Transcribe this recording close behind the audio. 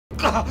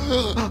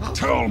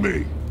Tell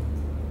me!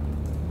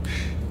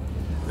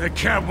 The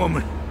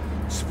Catwoman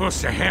was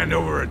supposed to hand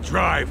over a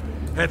drive,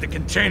 had the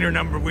container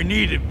number we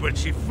needed, but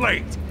she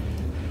flaked.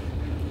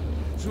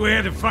 So we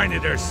had to find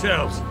it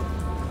ourselves.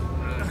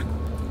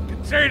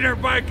 Container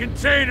by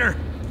container.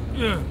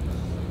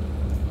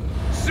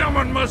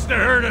 Someone must have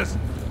heard us,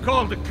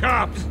 called the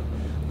cops.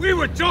 We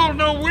were told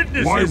no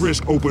witnesses. Why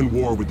risk open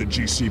war with the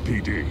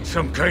GCPD?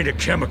 Some kind of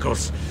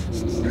chemicals.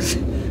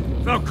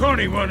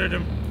 Falcone wanted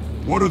them.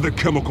 What are the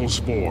chemicals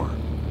for?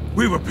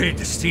 We were paid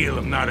to steal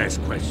them, not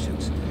ask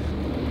questions.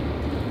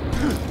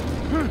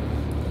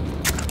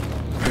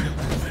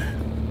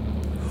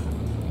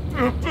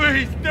 Oh,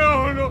 please,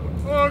 no.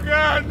 Oh,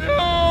 God,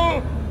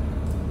 no!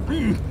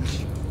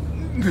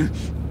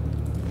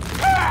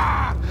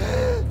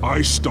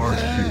 I start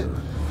here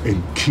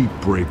and keep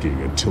breaking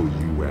until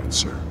you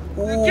answer.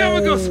 The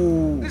chemicals!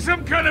 There's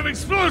some kind of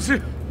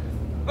explosive!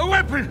 A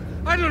weapon!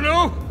 I don't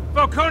know!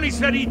 Falcone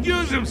said he'd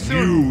use them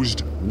soon!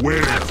 Used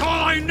where? That's all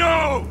I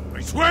know!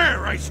 I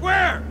swear!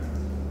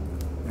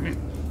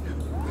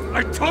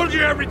 I told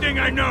you everything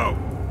I know!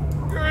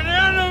 You're an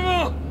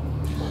animal!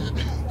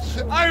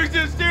 I was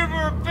just here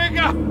for a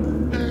pickup!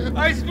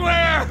 I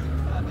swear!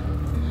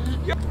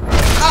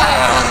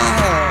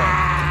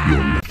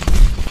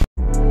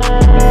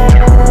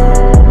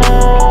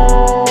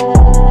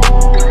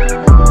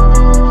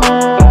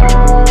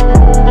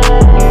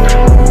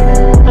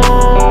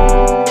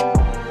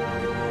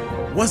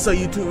 What's up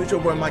YouTube, it's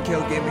your boy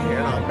Michael Gaming here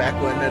and I'm back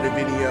with another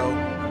video.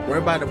 We're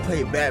about to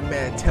play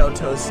Batman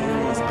TellTale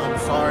series. I'm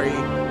sorry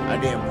I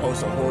didn't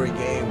post a horror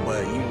game,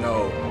 but you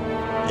know,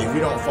 if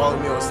you don't follow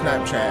me on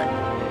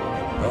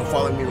Snapchat, don't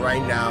follow me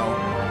right now,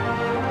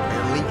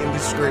 and link in the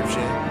description.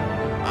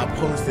 I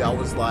posted, I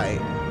was like,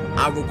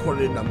 I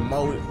recorded the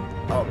most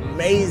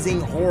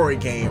amazing horror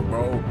game,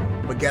 bro.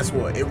 But guess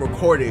what? It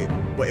recorded,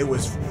 but it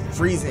was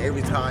freezing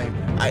every time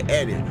I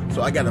edit.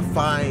 So I gotta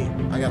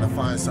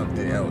find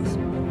something else.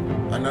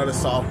 Another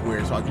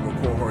software so I can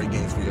record horror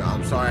games for y'all.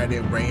 I'm sorry I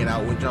didn't bring it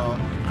out with y'all.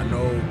 I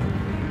know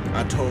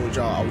I told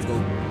y'all I was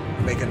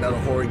gonna make another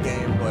horror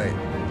game, but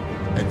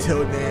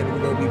until then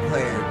we're gonna be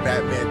playing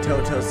Batman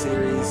TellTale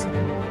series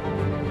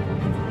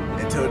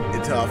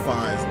until I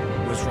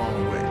find what's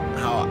wrong with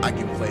how I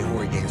can play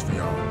horror games for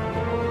y'all.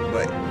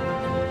 But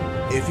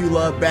if you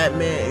love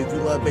Batman, if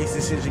you love base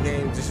decision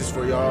games, this is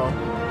for y'all.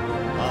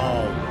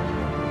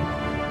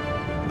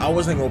 I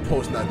wasn't gonna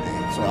post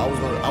nothing, so I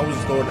was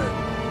just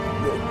gonna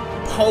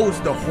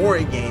post the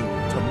horror game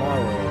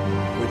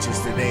tomorrow, which is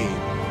today.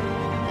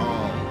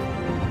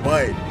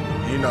 But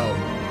you know,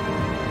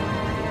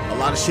 a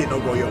lot of shit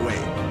don't go your way.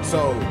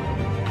 So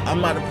I'm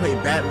about to play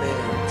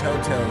Batman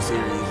TellTale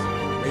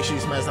series. Make sure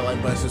you smash that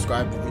like button,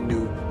 subscribe if you're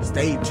new.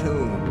 Stay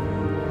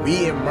tuned.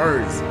 Be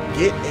immersed.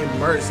 Get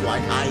immersed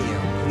like I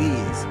am,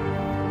 please.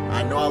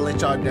 I know I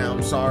let y'all down.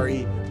 I'm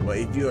sorry, but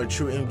if you're a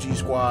true MG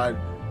squad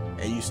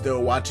and you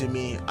still watching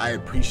me, I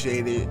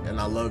appreciate it, and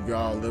I love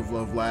y'all. Live,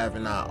 love, laugh,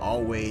 and I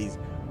always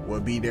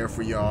will be there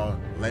for y'all.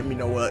 Let me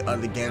know what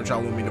other games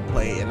y'all want me to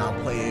play, and I'll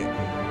play it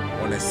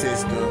on a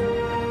system.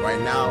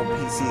 Right now,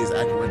 PC is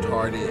acting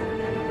retarded,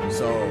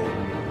 so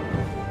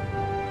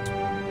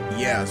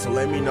yeah. So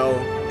let me know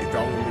if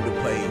y'all want me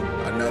to play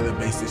another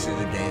base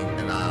decision game,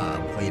 and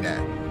I'll play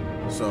that.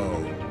 So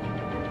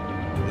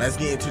let's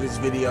get into this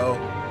video.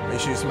 Make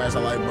sure you smash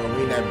that like button,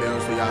 ring that bell,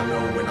 so y'all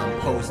know when I'm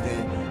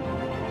posting.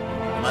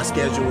 My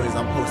schedule is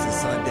I'm posting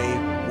Sunday,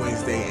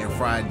 Wednesday, and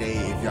Friday,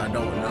 if y'all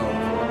don't know.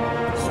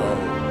 So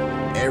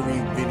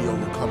every video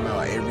will come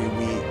out every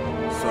week.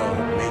 So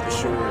make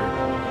sure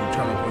you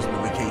turn on post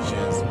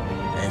notifications,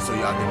 and so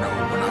y'all can know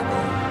when I go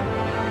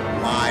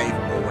live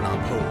or when I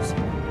post.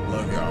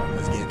 Love y'all.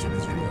 Let's get into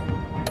this video.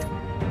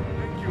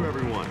 Thank you,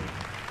 everyone.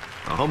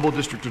 A humble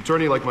district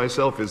attorney like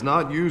myself is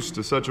not used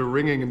to such a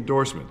ringing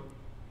endorsement.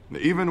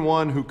 Even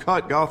one who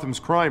cut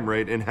Gotham's crime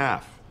rate in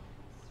half.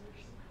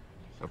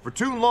 For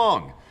too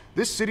long,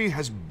 this city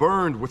has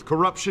burned with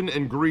corruption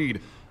and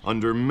greed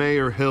under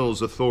Mayor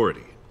Hill's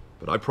authority.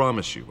 But I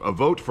promise you, a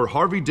vote for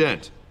Harvey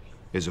Dent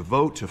is a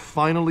vote to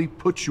finally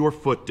put your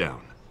foot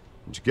down.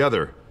 And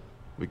together,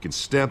 we can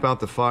stamp out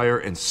the fire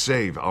and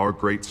save our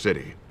great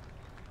city.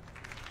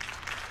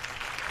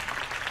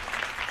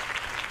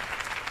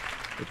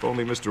 If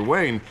only Mr.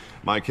 Wayne,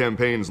 my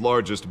campaign's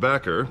largest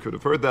backer, could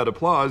have heard that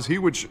applause, he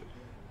would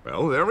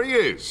well, there he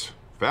is.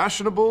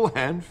 Fashionable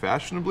and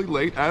fashionably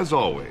late as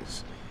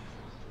always.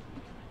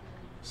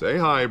 Say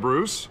hi,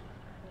 Bruce.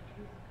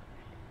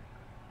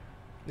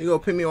 You gonna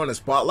put me on the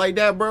spot like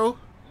that, bro?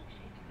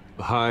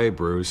 Hi,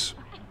 Bruce.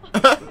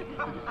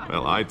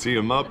 Well, I tee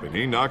him up and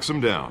he knocks him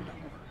down.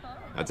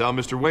 That's how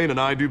Mr. Wayne and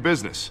I do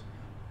business.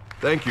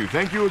 Thank you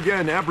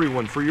again,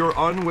 everyone, for your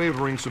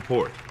unwavering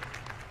support.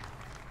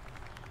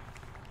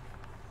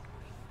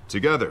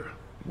 Together,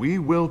 we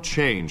will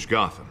change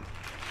Gotham.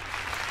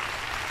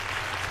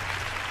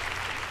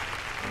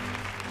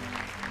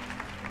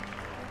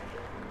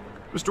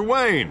 Mr.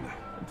 Wayne,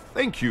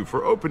 thank you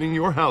for opening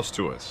your house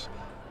to us.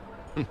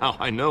 Now,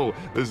 I know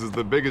this is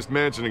the biggest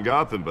mansion in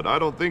Gotham, but I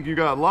don't think you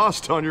got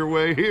lost on your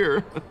way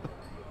here.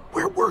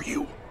 were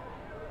you?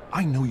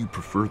 I know you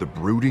prefer the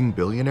brooding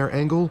billionaire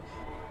angle,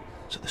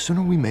 so the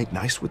sooner we make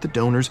nice with the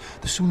donors,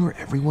 the sooner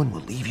everyone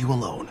will leave you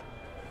alone.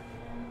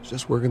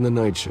 Just working the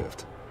night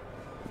shift.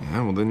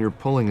 Yeah, well then you're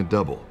pulling a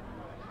double.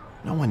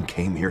 No one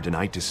came here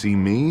tonight to see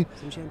me.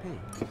 Some champagne.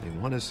 They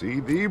want to see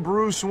the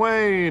Bruce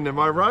Wayne, am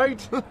I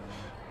right?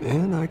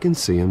 And I can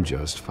see him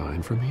just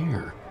fine from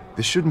here.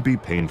 This shouldn't be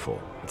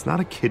painful. It's not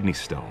a kidney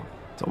stone.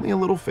 It's only a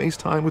little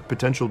FaceTime with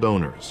potential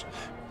donors.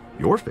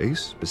 Your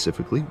face,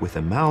 specifically, with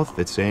a mouth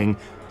that's saying,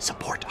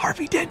 support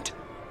Harvey Dent.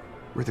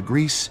 We're the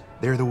grease,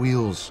 they're the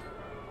wheels.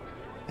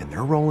 And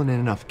they're rolling in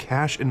enough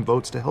cash and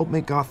votes to help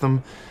make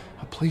Gotham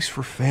a place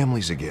for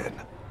families again.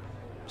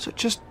 So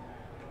just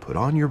put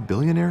on your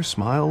billionaire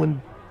smile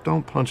and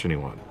don't punch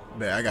anyone.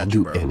 Man, I I'll got you,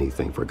 do bro.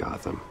 anything for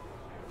Gotham.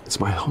 It's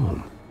my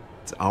home.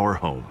 It's our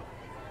home.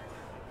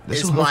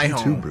 This It's will my help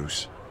you too, home.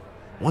 Bruce.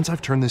 Once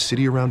I've turned this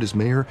city around as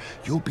mayor,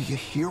 you'll be a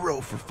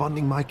hero for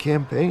funding my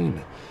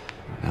campaign.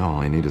 Now all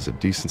I need is a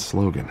decent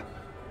slogan.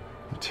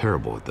 I'm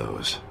terrible at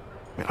those.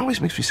 It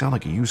always makes me sound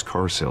like a used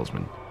car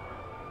salesman.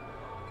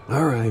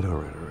 All right.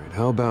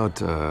 How about,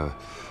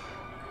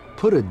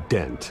 put a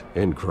dent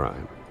in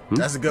crime?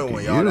 That's a good one,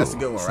 Look at y'all. you. That's a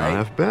good one, It's right?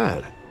 not half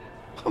bad.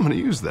 I'm gonna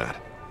use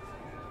that.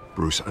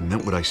 Bruce, I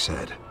meant what I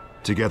said.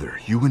 Together,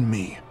 you and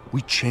me,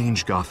 we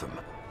change Gotham.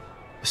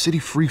 A city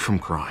free from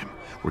crime,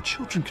 where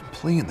children can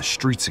play in the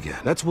streets again.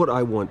 That's what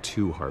I want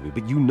too, Harvey,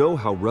 but you know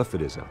how rough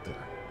it is out there.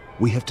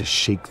 We have to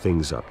shake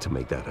things up to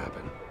make that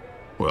happen.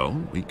 Well,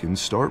 we can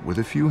start with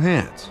a few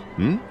hands,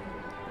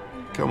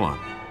 Come on.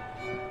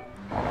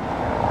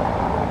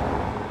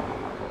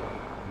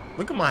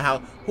 Look at my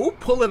house. Who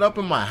pulling up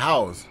in my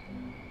house?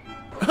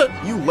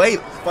 You late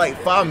like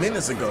 5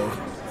 minutes ago.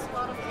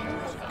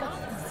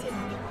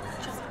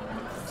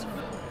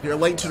 You're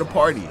late to the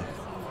party.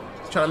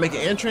 Trying to make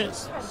an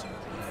entrance?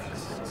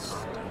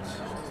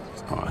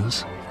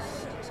 Pause.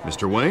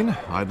 Mr. Wayne,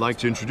 I'd like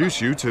to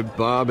introduce you to...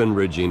 Bob and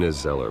Regina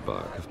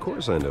Zellerbach. Of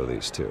course I know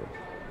these two.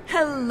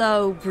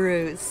 Hello,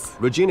 Bruce.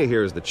 Regina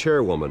here is the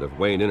chairwoman of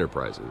Wayne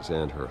Enterprises,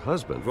 and her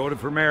husband... Voted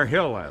for Mayor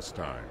Hill last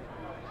time.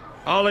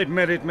 I'll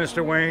admit it,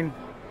 Mr. Wayne.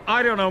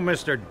 I don't know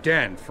Mr.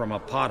 Dent from a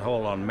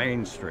pothole on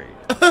Main Street.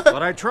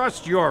 But I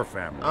trust your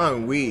family.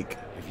 I'm weak.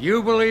 If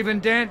you believe in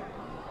Dent,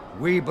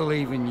 we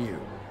believe in you.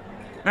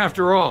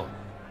 After all,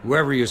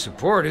 whoever you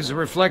support is a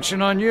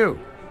reflection on you.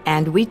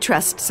 And we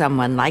trust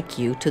someone like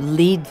you to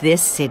lead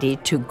this city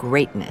to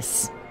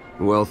greatness.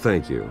 Well,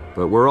 thank you.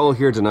 But we're all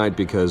here tonight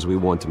because we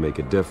want to make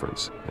a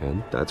difference.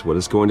 And that's what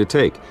it's going to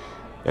take.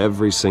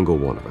 Every single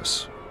one of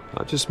us.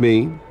 Not just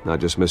me, not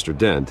just Mr.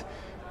 Dent.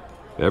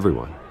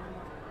 Everyone.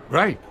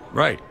 Right.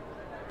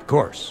 Of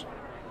course.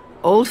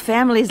 Old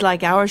families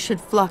like ours should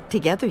flock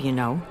together, you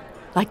know,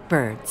 like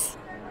birds.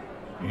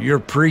 You're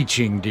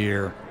preaching,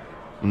 dear.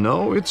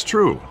 No, it's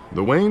true.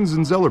 The Waynes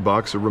and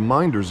Zellerbachs are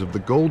reminders of the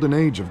golden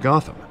age of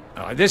Gotham.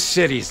 This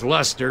city's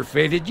luster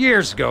faded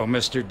years ago,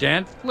 Mr.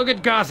 Dent. Look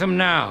at Gotham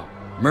now.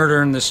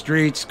 Murder in the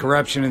streets,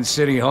 corruption in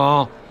City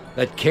Hall,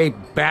 that Cape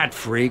Bat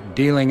freak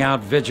dealing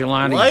out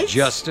vigilante What?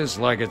 justice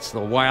like it's the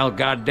wild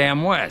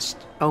goddamn West.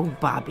 Oh,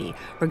 Bobby,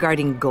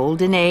 regarding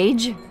Golden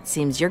Age,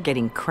 seems you're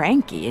getting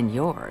cranky in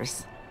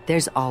yours.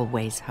 There's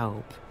always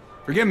hope.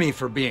 Forgive me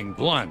for being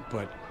blunt,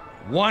 but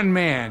one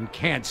man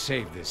can't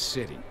save this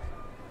city.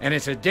 And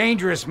it's a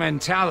dangerous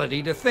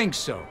mentality to think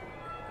so.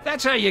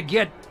 That's how you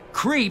get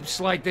creeps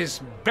like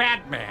this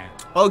Batman.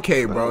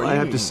 Okay, bro. Well, I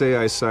have you- to say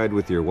I side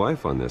with your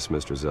wife on this,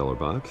 Mr.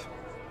 Zellerbach.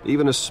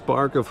 Even a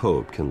spark of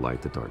hope can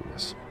light the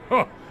darkness.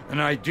 Huh, an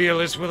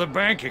idealist with a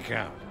bank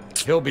account.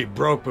 He'll be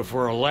broke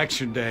before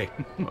Election Day.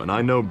 And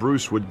I know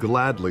Bruce would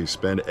gladly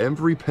spend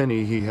every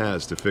penny he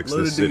has to fix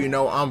Little this do city. you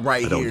know, I'm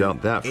right I don't here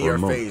doubt that in for a your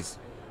moment. face.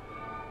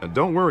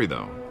 Don't worry,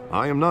 though.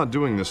 I am not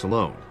doing this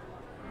alone.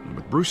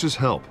 With Bruce's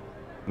help,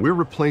 we're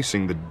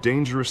replacing the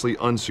dangerously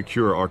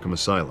unsecure Arkham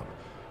Asylum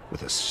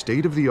with a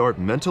state-of-the-art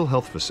mental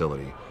health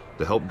facility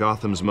to help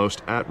Gotham's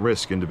most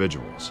at-risk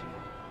individuals.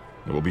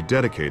 It will be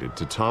dedicated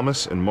to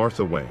Thomas and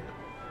Martha Wayne,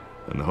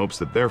 in the hopes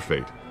that their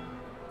fate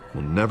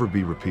will never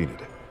be repeated.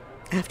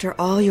 After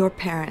all your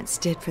parents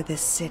did for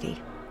this city.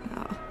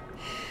 Oh,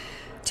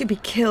 to be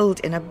killed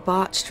in a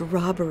botched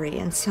robbery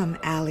in some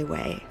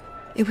alleyway.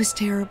 It was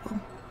terrible.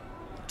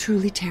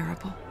 Truly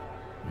terrible.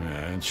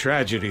 And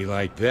tragedy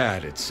like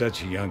that at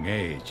such a young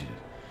age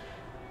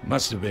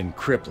must have been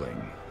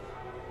crippling.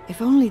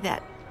 If only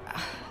that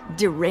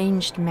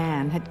deranged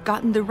man had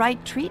gotten the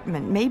right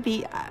treatment,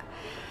 maybe...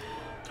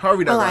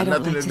 Harvey don't well, I got don't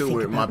nothing like to to do think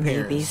with my about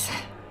parents. babies.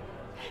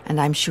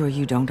 And I'm sure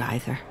you don't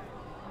either.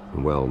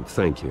 Well,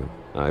 thank you.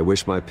 I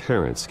wish my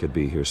parents could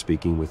be here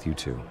speaking with you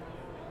too.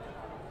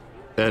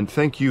 And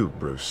thank you,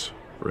 Bruce,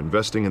 for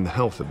investing in the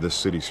health of this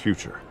city's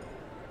future.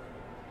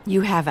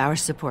 You have our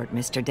support,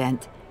 Mr.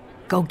 Dent.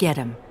 Go get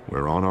him.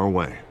 We're on our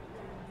way.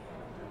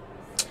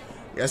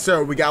 Yes,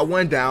 sir. We got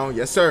one down.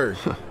 Yes, sir.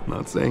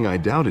 Not saying I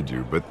doubted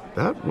you, but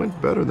that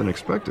went better than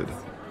expected.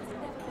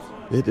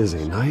 It is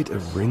a night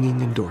of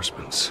ringing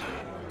endorsements.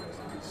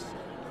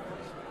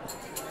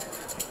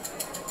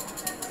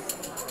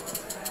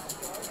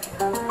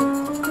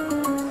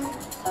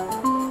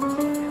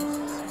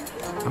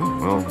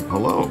 Well,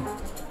 hello.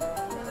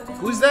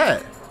 Who's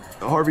that?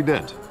 Harvey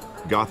Dent,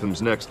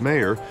 Gotham's next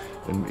mayor,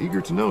 and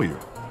eager to know you.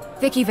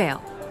 Vicky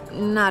Vale.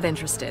 Not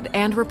interested.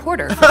 And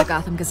reporter for the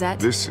Gotham Gazette.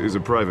 This is a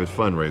private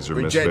fundraiser,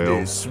 Miss Rejected. Vale.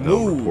 No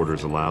Smooth.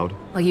 reporters allowed.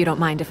 Well, you don't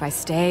mind if I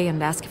stay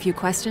and ask a few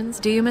questions,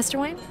 do you, Mr.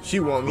 Wayne? She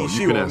want me. Well,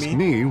 She you can want ask me.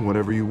 me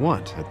whatever you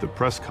want at the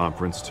press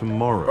conference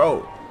tomorrow.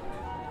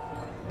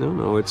 Bro,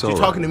 No, it's all she's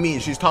right. talking to me.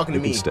 She's talking to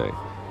You me. can stay.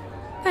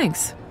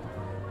 Thanks.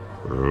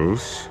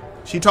 Bruce?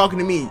 She talking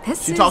to me.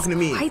 This She is talking to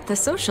me. quite the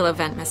social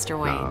event, Mr.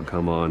 Wayne. Oh,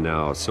 come on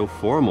now. It's so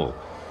formal.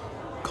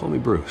 Call me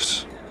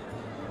Bruce.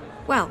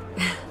 Well,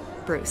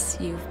 Bruce,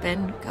 you've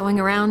been going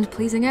around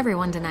pleasing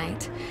everyone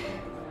tonight.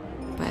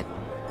 But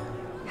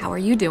how are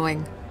you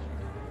doing?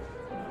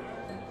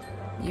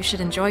 You should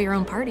enjoy your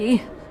own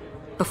party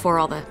before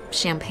all the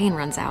champagne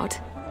runs out.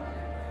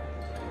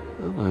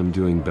 Well, I'm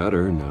doing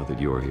better now that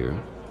you're here.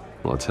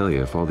 Well, I'll tell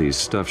you, if all these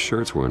stuffed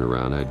shirts weren't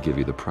around, I'd give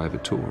you the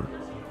private tour.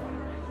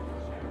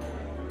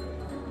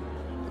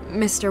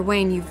 Mr.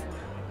 Wayne,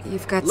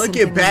 you've got Look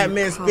something at on Batman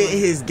your spitting collar.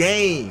 his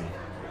game.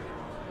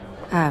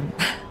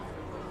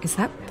 Is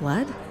that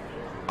blood?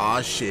 Aw,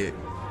 shit.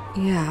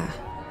 Yeah.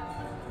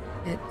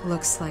 It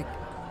looks like...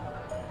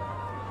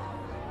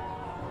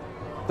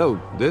 Oh,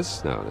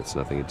 this? No, that's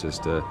nothing. It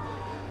just,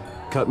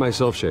 cut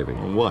myself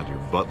shaving. What, your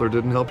butler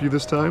didn't help you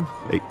this time?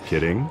 Hey,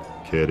 kidding,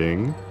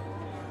 kidding.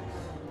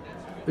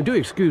 Do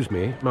excuse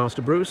me,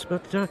 Master Bruce,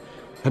 but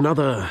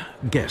another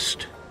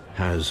guest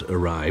has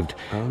arrived.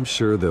 I'm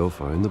sure they'll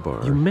find the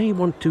bar. You may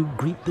want to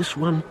greet this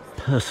one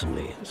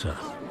personally, sir.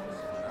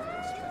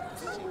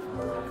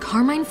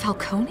 Carmine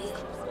Falcone?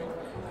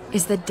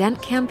 Is the Dent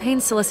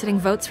campaign soliciting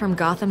votes from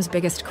Gotham's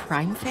biggest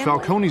crime family?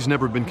 Falcone's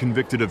never been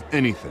convicted of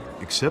anything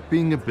except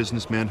being a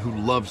businessman who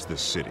loves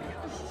this city.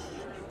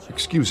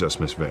 Excuse us,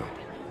 Miss Vale.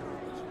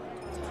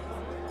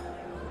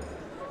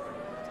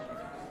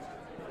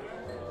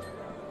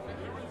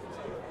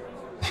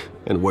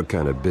 And what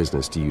kind of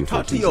business do you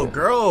Talk think to he's your in?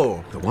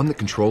 girl. The one that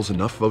controls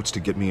enough votes to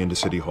get me into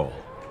City Hall.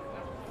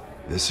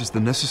 This is the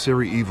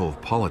necessary evil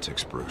of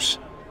politics, Bruce.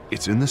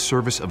 It's in the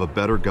service of a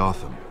better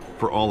Gotham,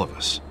 for all of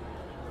us.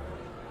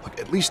 Look,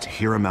 at least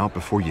hear him out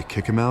before you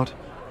kick him out.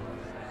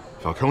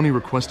 Falcone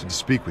requested to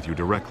speak with you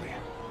directly.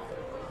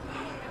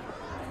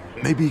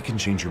 Maybe he can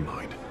change your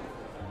mind.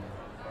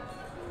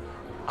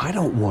 I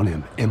don't want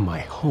him in my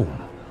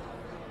home.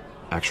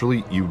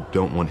 Actually, you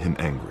don't want him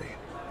angry.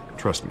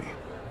 Trust me.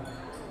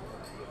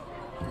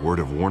 Word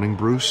of warning,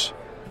 Bruce?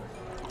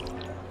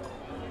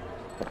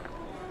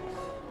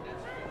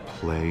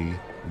 Play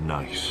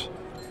nice.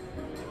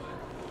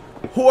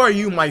 Who are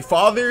you, my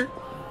father?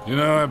 You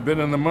know, I've been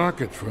in the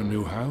market for a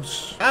new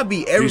house. I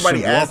be everybody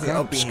Decent asking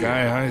walk-up, up in here.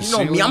 sky-high You know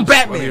ceilings, me, I'm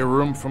plenty Batman. of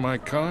room for my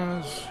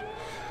cars.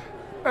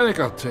 I think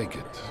I'll take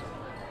it.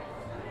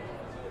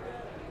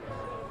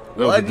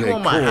 Though What, the you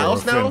want my decor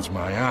house now? offends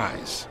my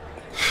eyes.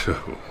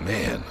 Oh,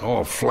 man,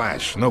 all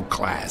flash, no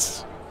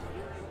class.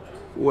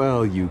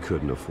 Well, you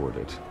couldn't afford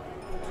it.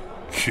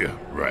 Yeah,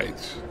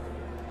 right.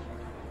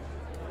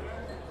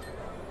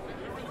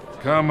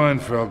 Carmine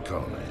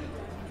Falcone,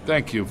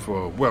 thank you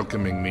for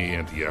welcoming me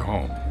into your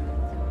home.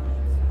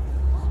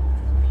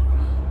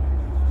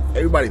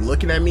 Everybody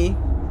looking at me.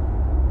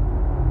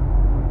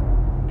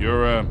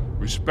 You're a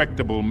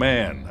respectable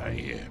man, I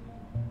hear.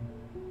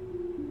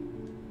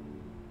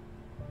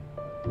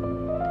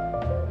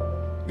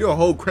 You're a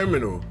whole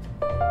criminal.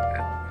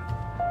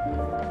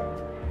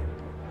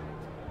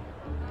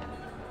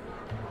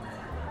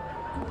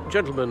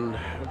 Gentlemen,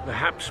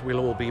 perhaps we'll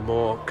all be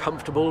more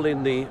comfortable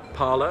in the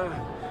parlor.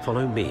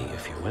 Follow me,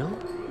 if you will.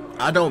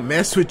 I don't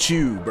mess with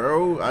you,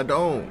 bro. I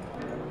don't.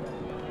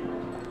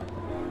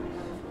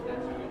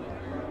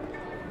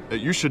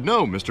 You should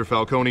know, Mr.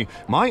 Falcone,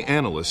 my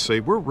analysts say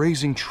we're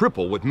raising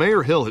triple what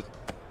Mayor Hill has...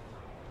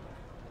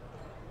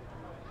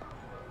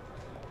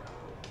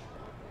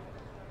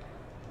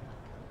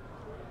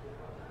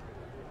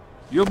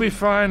 You'll be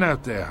fine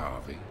out there,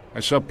 Harvey. I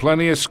saw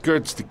plenty of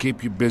skirts to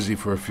keep you busy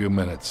for a few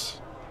minutes.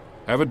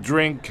 Have a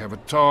drink, have a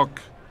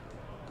talk.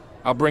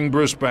 I'll bring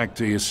Bruce back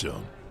to you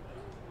soon.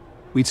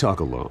 We talk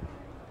alone.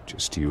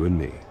 Just you and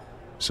me.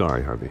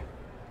 Sorry, Harvey.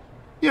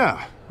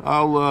 Yeah,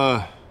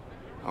 I'll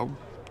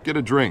get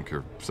a drink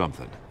or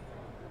something.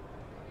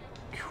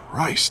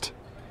 Christ.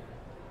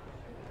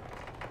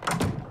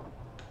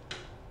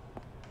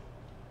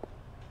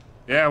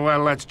 Yeah,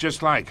 well, that's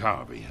just like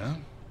Harvey, huh?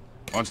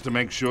 Wants to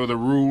make sure the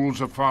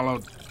rules are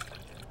followed.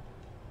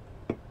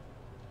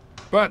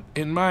 But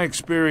in my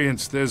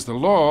experience, there's the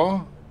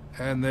law,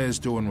 and there's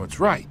doing what's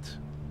right.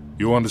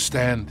 You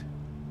understand?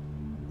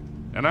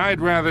 And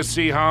I'd rather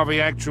see Harvey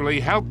actually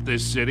help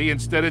this city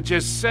instead of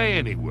just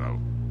saying he will.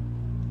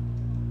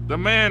 The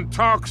man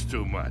talks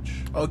too much.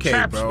 Okay,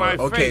 Taps bro. my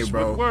Okay, face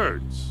bro. with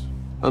words.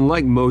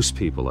 Unlike most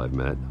people I've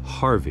met,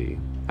 Harvey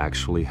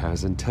actually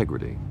has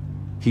integrity.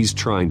 He's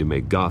trying to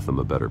make Gotham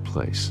a better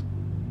place.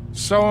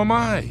 So am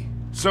I.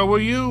 So are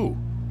you.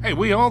 Hey,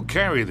 we all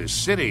carry this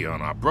city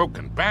on our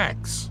broken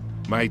backs.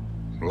 Might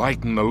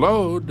lighten the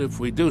load if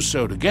we do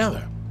so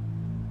together.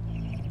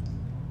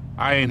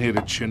 I ain't here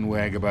to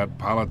chinwag about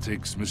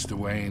politics, Mr.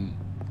 Wayne.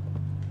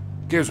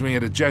 Gives me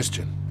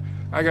indigestion.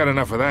 I got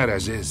enough of that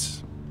as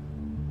is.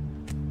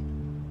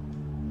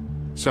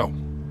 So,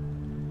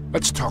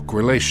 let's talk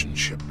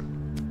relationship.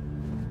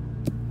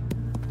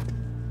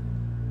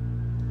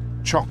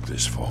 Chalk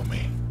this for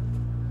me.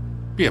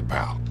 Be a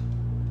pal.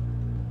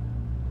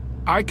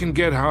 I can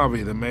get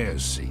Harvey the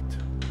mayor's seat,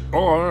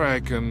 or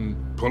I can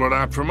pull it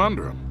out from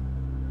under him.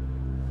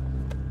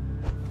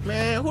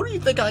 Man, who do you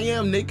think I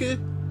am, nigga?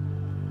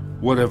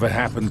 Whatever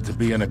happened to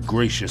being a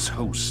gracious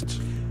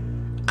host?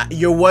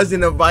 You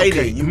wasn't invited.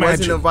 Okay, you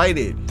wasn't imagine,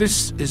 invited.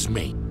 This is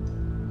me.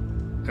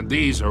 And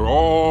these are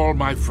all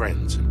my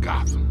friends in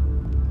Gotham.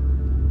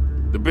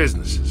 The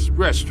businesses,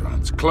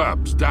 restaurants,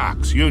 clubs,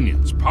 docks,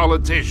 unions,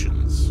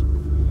 politicians.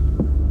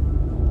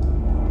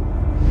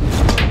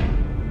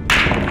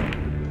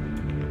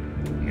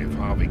 If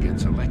Harvey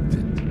gets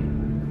elected.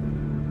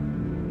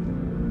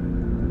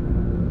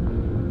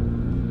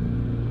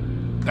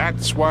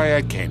 That's why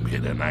I came here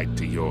tonight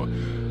to your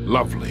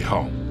lovely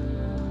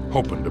home,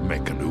 hoping to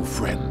make a new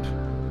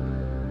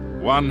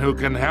friend. One who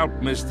can help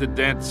Mr.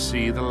 Dent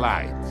see the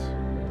light,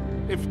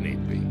 if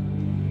need be.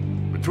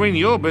 Between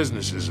your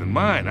businesses and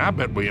mine, I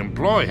bet we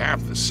employ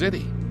half the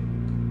city.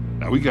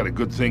 Now, we got a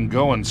good thing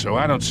going, so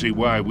I don't see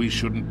why we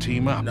shouldn't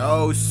team up.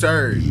 No,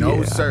 sir. No,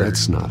 Yeah, sir.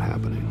 that's not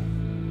happening.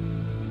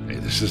 Hey,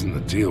 this isn't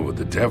a deal with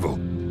the devil.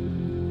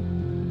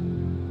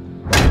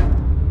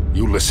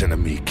 You listen to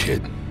me,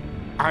 kid.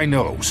 I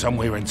know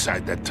somewhere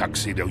inside that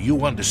tuxedo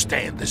you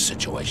understand this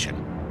situation.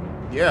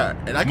 Yeah,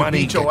 and I can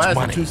Money beat your gets ass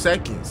money. in 2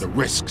 seconds. The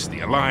risks, the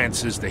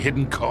alliances, the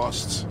hidden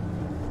costs.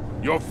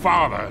 Your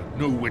father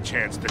knew which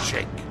hands to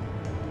shake.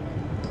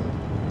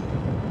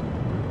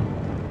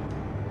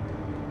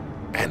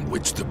 And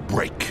which to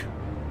break.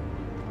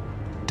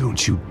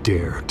 Don't you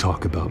dare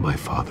talk about my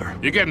father.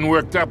 You're getting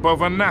worked up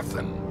over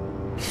nothing.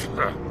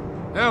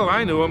 Hell,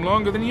 I knew him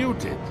longer than you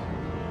did.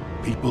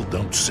 People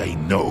don't say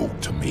no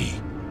to me.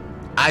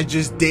 I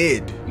just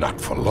did. Not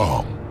for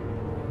long.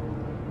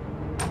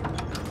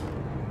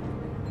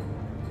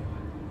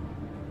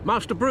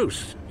 Master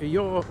Bruce,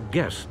 your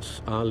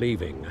guests are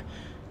leaving.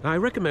 I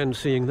recommend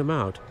seeing them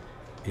out.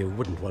 You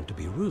wouldn't want to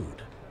be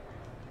rude.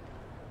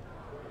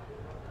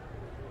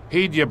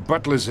 Heed your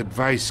butler's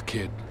advice,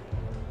 kid.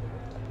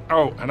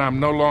 Oh, and I'm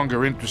no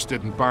longer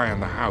interested in buying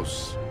the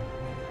house.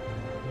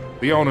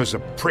 The owner's a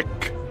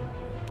prick,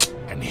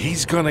 and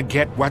he's gonna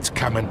get what's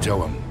coming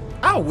to him.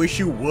 I wish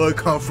you would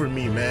come for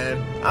me,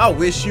 man. I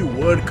wish you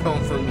would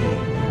come for me.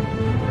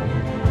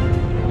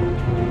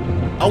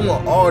 I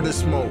want all the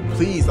smoke.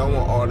 Please, I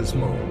want all the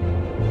smoke.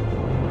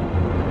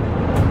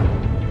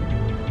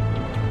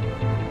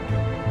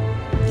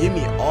 Give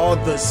me all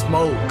the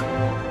smoke.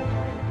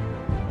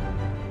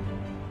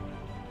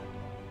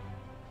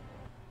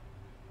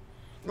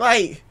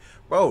 Like,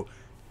 bro,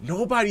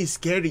 nobody's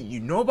scared of you.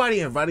 Nobody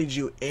invited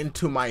you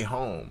into my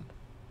home.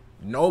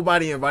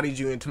 Nobody invited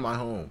you into my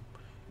home.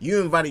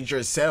 You invited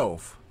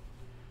yourself.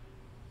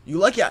 You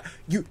lucky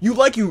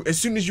as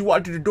soon as you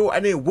walked through the door, I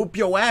didn't whoop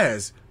your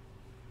ass.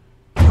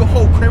 You a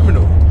whole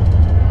criminal.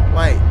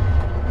 Like,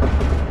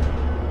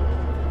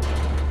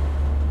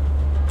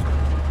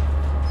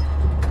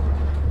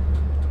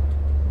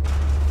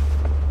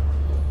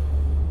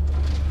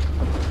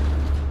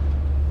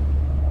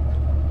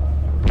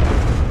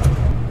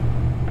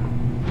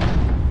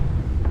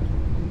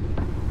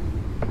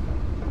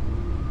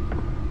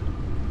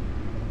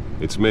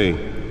 It's me.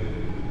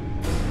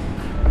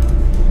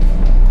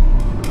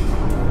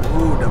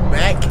 ooh, the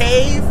Bat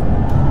Cave?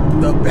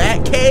 The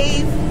Bat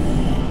Cave?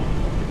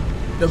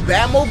 The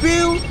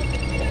Batmobile?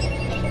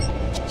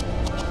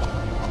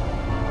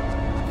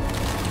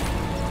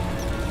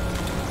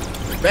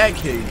 The Bat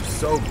Cave,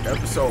 so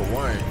episode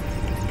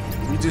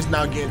 1. We just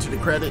now getting to the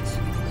credits.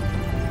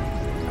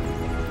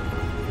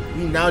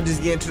 We now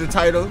just getting to the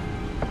title.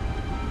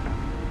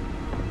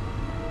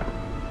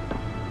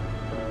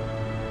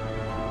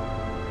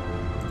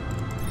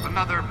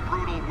 Another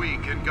brutal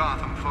week in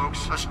Gotham,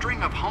 folks. A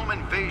string of home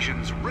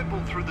invasions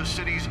rippled through the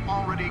city's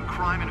already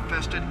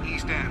crime-infested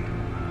East End.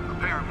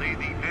 Apparently,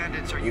 the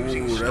bandits are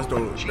using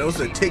those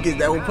are tickets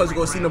that we're supposed to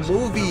go see the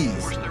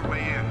movies.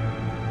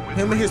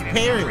 Him and his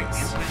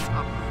parents.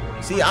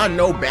 See, I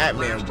know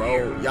Batman,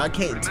 bro. Y'all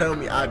can't tell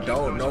me I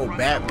don't know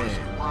Batman.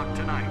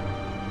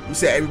 You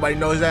said everybody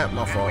knows that?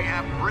 My fault.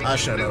 I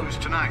shut up.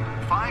 Tonight,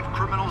 5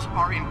 criminals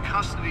are in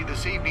custody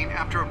this evening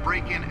after a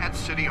break-in at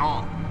City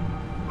Hall.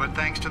 But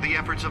thanks to the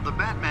efforts of the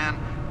Batman,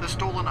 the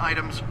stolen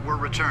items were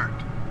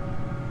returned.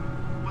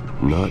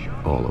 Not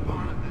all of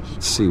them.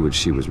 Let's see what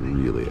she was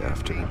really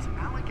after.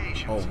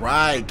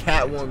 Alright,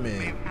 Catwoman.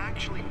 They've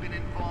actually been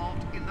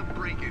involved in the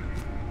break-in.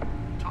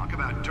 Talk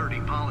about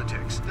dirty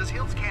politics. Does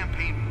Hill's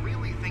campaign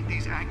really think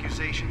these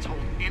accusations hold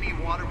any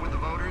water with the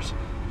voters?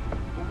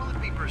 Or will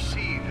it be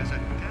perceived as a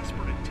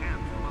desperate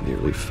attempt from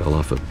Nearly fell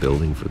off a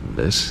building for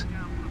this?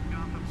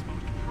 Gotham's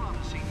most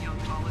promising young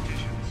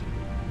politicians?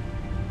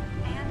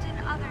 And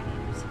in other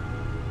news,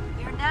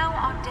 we are now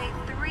on day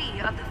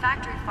 3 of the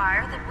factory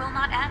fire that will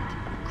not end.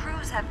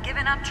 Crews have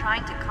given up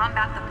trying to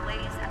combat the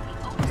blaze, and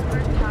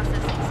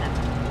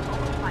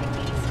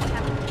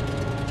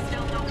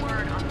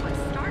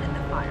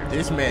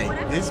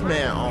this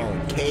man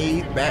on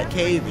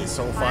Batcave is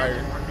so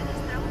fire.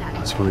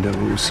 Let's find out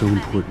what was so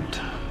important.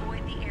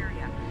 Avoid the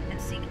area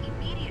and seek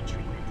immediate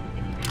treatment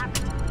if you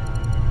happen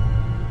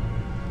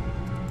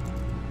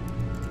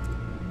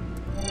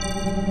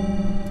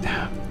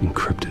to.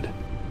 Encrypted.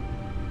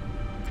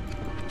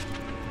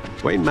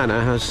 Wayne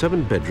Manor has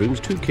 7 bedrooms,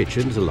 2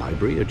 kitchens, a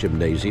library, a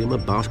gymnasium, a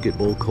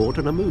basketball court,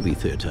 and a movie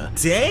theater.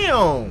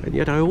 Damn! And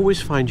yet I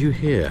always find you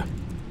here.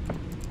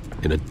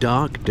 In a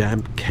dark,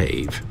 damp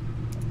cave.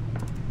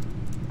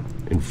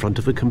 In front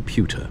of a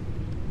computer.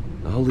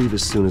 I'll leave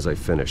as soon as I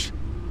finish.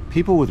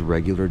 People with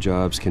regular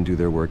jobs can do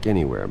their work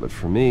anywhere, but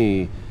for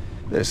me,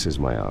 this is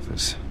my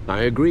office.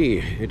 I agree.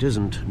 It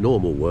isn't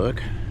normal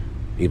work.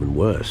 Even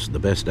worse, the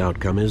best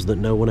outcome is that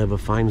no one ever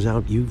finds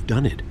out you've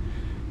done it.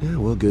 Yeah,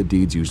 well, good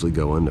deeds usually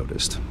go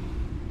unnoticed.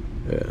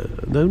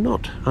 Though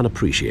not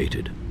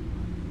unappreciated.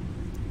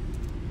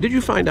 Did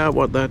you find out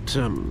what that,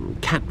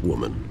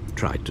 Catwoman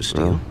tried to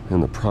steal? Well,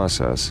 in the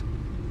process.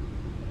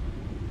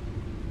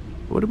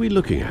 What are we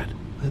looking at?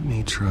 Let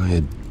me try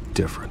a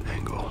different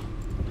angle.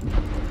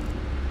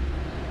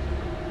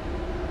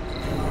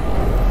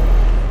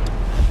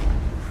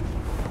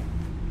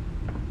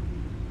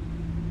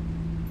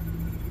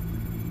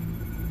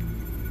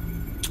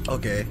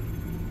 Okay.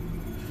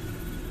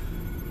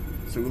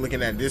 So we're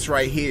looking at this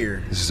right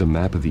here. This is a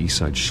map of the east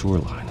side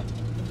shoreline.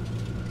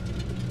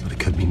 But it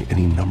could mean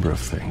any number of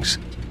things.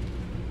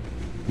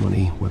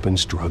 Money,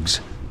 weapons,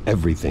 drugs,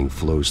 everything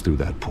flows through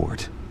that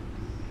port.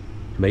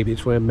 Maybe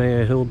it's where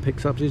Mayor Hill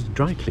picks up his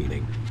dry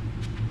cleaning.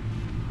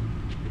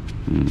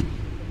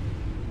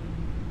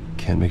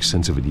 Can't make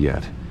sense of it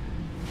yet.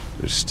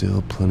 There's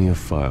still plenty of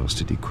files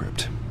to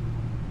decrypt.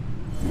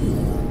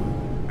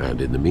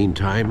 And in the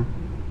meantime,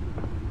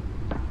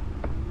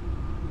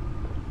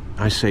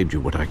 I saved you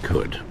what I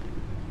could.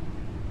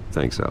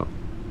 Thanks, Al.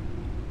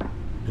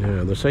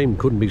 Yeah, the same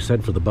couldn't be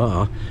said for the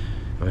bar.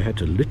 I had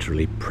to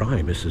literally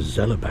pry Mrs.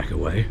 Zeller back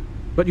away.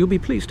 But you'll be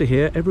pleased to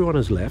hear everyone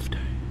has left,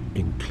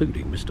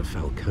 including Mr.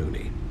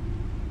 Falcone.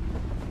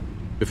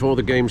 Before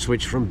the game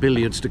switched from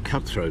billiards to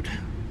cutthroat.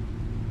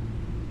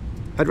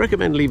 I'd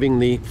recommend leaving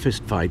the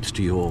fistfights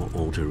to your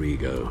alter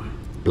ego.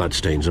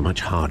 Bloodstains are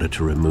much harder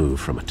to remove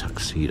from a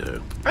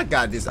tuxedo. I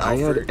got this, Alfred.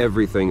 I had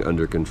everything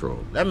under control.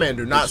 That man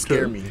do not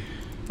scare me.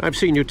 I've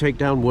seen you take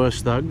down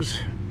worse thugs.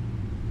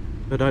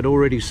 But I'd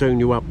already sewn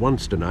you up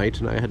once tonight,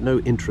 and I had no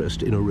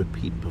interest in a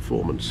repeat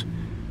performance.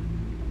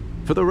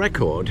 For the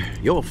record,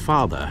 your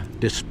father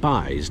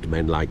despised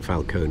men like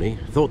Falcone,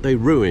 thought they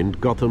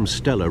ruined Gotham's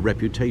stellar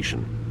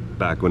reputation.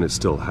 Back when it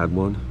still had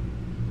one?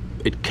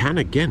 It can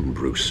again,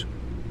 Bruce.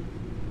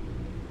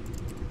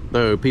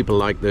 Though people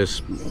like this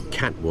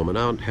Catwoman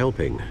aren't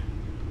helping.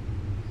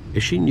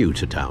 Is she new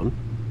to town?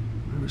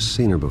 Never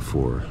seen her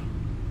before.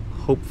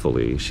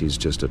 Hopefully, she's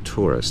just a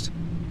tourist.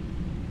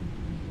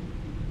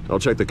 I'll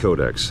check the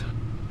codex.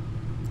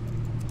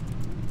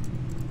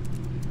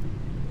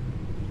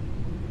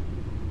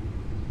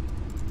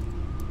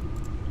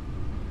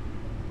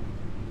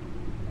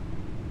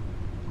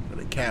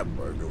 The cat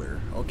burglar.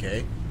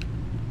 Okay.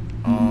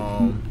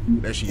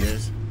 There she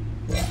is.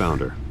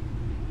 Found her.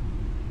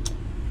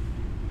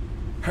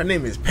 Her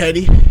name is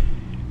Petty.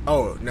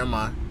 Oh, never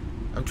mind.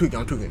 I'm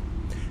tweaking.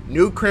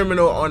 New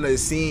criminal on the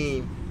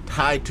scene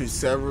tied to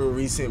several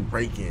recent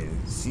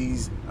break-ins.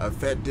 She's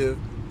effective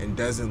and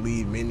doesn't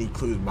leave many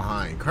clues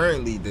behind.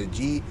 Currently, the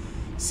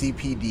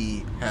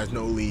GCPD has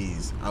no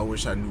leads. I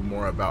wish I knew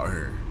more about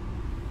her.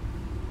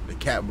 The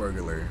cat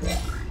burglar.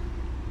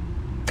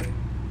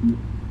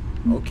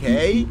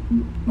 Okay.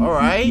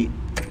 Alright.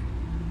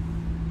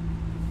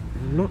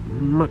 Not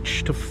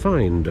much to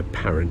find,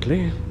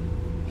 apparently.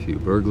 Few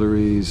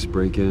burglaries,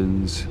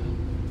 break-ins.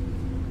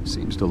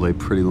 Seems to lay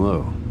pretty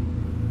low.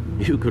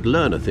 You could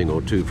learn a thing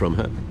or two from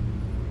her.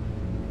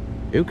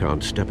 You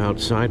can't step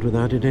outside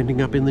without it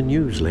ending up in the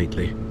news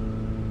lately.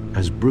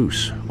 As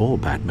Bruce or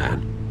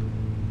Batman.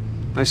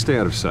 I stay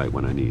out of sight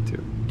when I need to.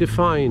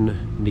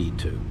 Define need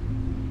to.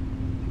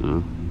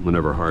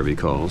 Whenever Harvey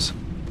calls.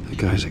 That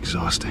guy's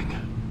exhausting.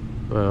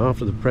 Well,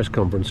 after the press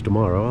conference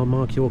tomorrow, I'll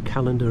mark your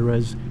calendar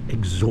as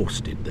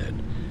exhausted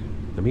then.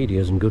 The media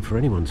isn't good for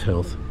anyone's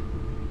health.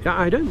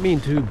 I don't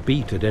mean to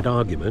beat a dead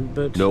argument,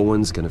 but... No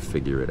one's gonna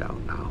figure it out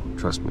now.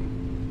 Trust me.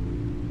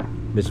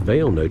 Miss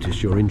Vale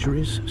noticed your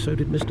injuries, so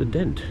did Mr.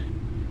 Dent.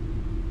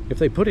 If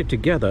they put it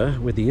together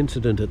with the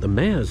incident at the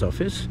mayor's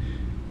office,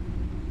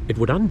 it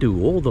would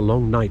undo all the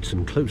long nights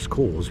and close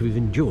calls we've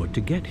endured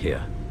to get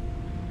here.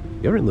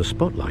 You're in the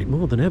spotlight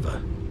more than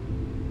ever.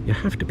 You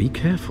have to be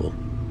careful.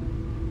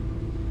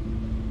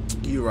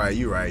 You're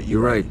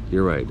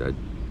right. I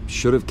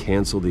should have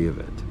canceled the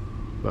event.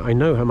 But I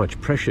know how much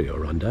pressure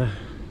you're under.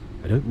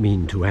 I don't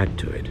mean to add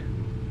to it.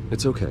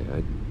 It's okay.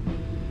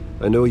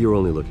 I know you're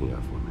only looking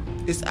out for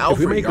me. It's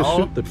Alfred, If we make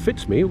y'all. a suit that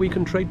fits me, we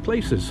can trade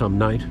places some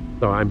night.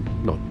 Though I'm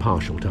not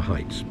partial to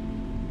heights.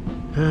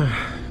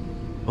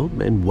 Old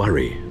men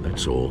worry,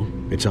 that's all.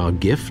 It's our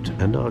gift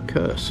and our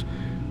curse.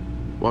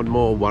 One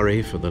more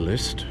worry for the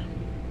list.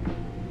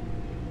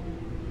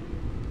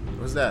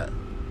 What's that?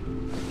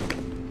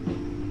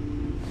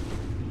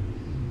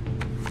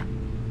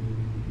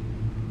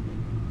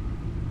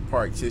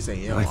 Park, 6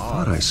 a.m. I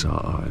thought I saw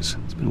Oz.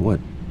 It's been, what,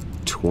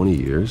 20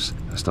 years?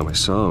 Last time I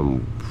saw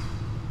him,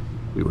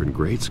 we were in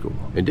grade school.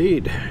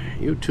 Indeed.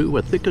 You two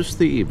were thick as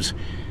thieves.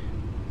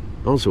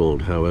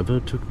 Oswald, however,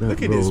 took that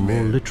role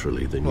more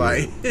literally than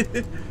you.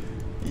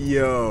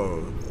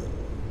 Yo.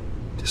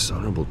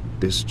 Dishonorable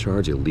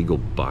discharge, illegal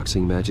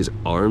boxing matches,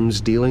 arms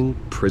dealing,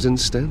 prison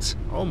stints?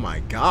 Oh my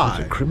God.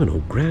 It's a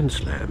criminal grand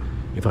slam,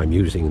 if I'm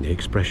using the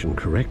expression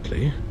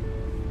correctly.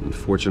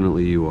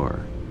 Unfortunately, you are.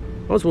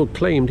 Oswald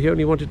claimed he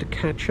only wanted to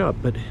catch up,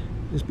 but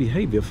his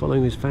behavior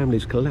following his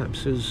family's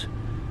collapse is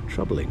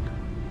troubling.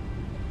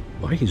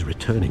 Why he's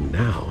returning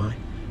now, I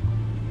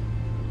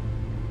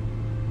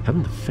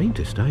haven't the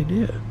faintest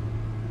idea.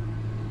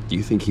 Do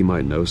you think he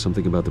might know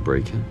something about the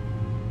break-in?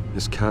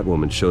 This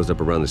Catwoman shows up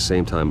around the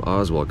same time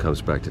Oswald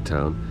comes back to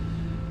town.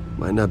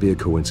 Might not be a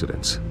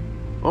coincidence.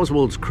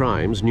 Oswald's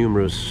crimes,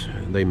 numerous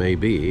they may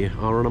be,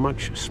 are on a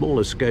much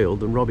smaller scale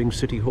than robbing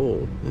City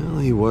Hall. Well,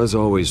 he was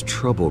always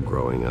trouble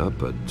growing up,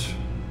 but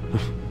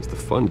it's the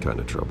fun kind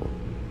of trouble.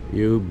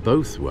 You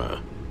both were.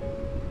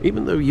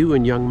 Even though you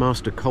and young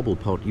Master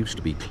Cobblepot used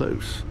to be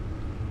close,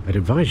 I'd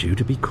advise you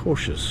to be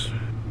cautious.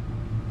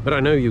 But I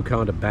know you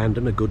can't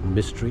abandon a good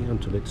mystery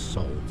until it's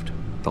solved.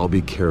 I'll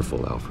be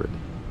careful, Alfred.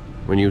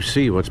 When you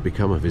see what's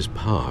become of his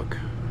park,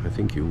 I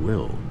think you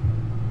will.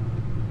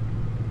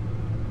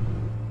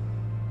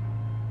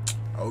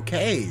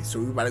 Okay, so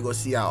we about to go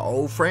see our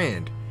old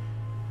friend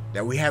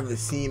that we haven't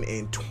seen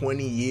in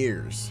 20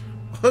 years.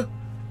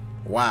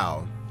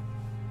 Wow.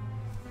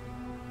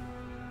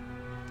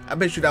 I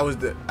bet you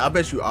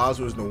Oz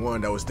was the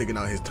one that was sticking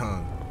out his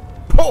tongue.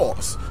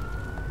 Pause.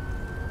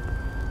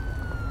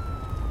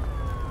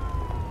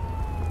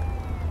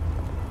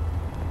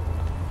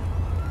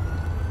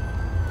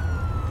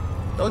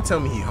 Don't tell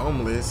me he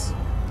homeless.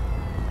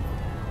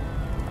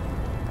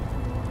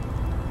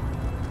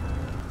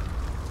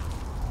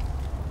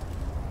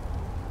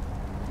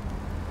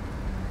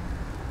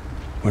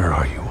 Where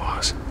are you,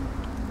 Oz?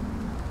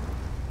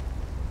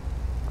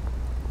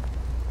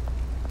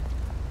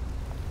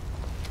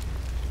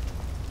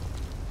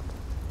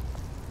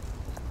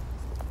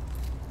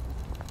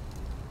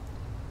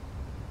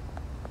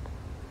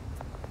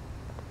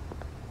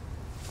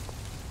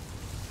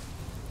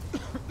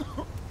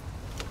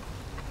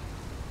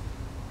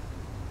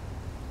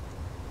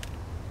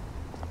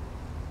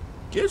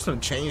 Give some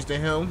change to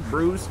him,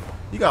 Bruce.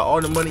 You got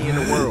all the money in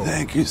the world.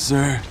 Thank you,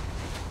 sir.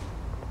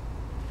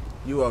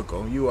 You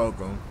welcome. You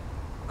welcome.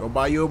 Go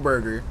buy you a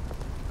burger.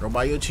 Go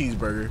buy you a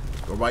cheeseburger.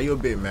 Go buy you a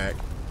Big Mac.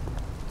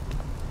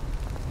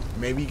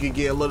 Maybe you could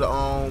get a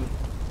little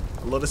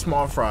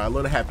small fry, a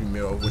little Happy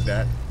Meal with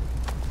that.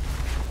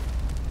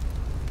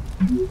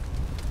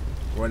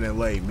 Running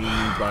late, meeting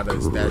you by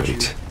the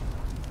statue.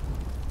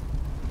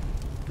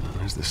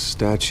 There's the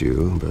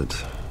statue,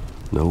 but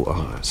no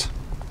Oz.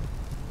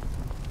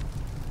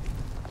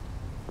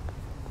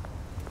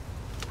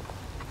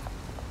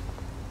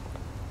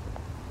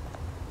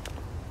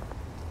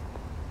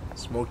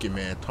 Smokey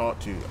Man, talk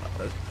to you.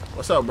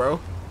 What's up, bro?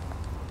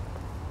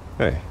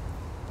 Hey.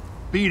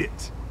 Beat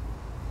it.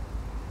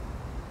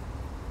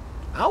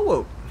 I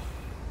will.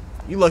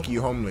 You lucky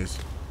you homeless.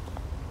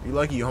 You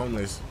lucky you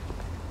homeless.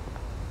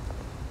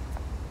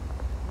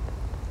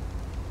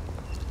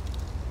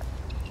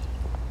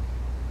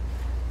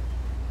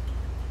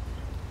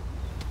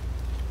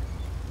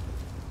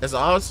 That's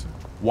Oz?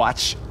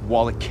 Watch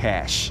wallet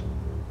cash.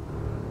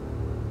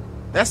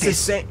 That's the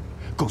same.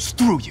 Goes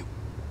through you.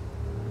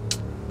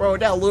 Bro,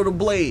 that little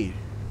blade.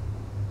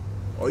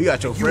 Oh, you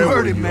got your friend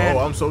heard with it, you. man. Oh,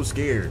 I'm so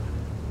scared.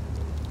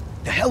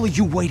 The hell are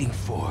you waiting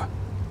for?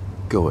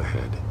 Go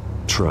ahead.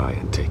 Try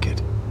and take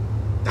it.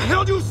 The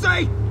hell do you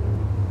say?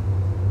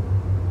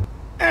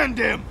 End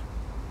him.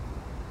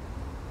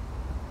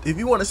 If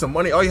you wanted some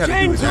money, all you had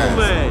to do is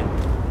ask.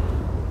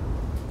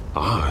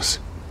 Oz.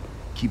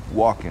 Keep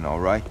walking, all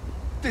right?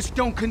 This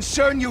don't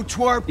concern you,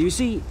 twerp. You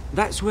see,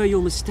 that's where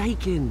you're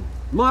mistaken.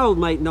 My old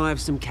mate and I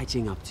have some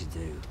catching up to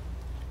do.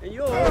 And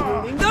you're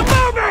ruining the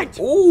moment!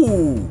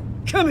 Ooh!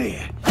 Come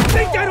here!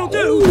 Think that'll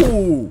do?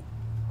 Ooh!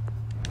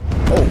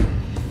 Oh,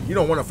 you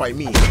don't want to fight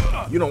me.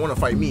 You don't want to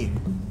fight me.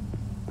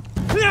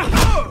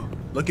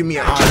 Look at me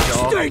in eyes,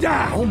 y'all. Stay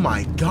down! Oh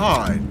my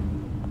God.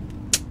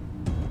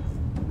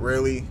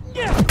 Really?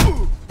 You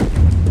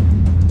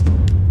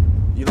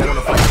don't want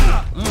to fight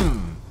me.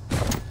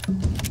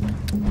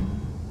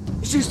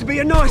 This used to be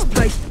a nice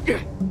place.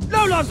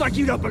 No lives like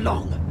you don't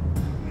belong.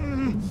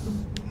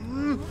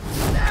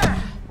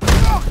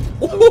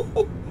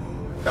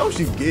 That was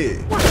you get.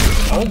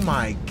 Oh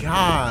my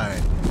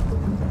God.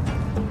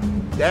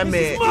 That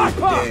man is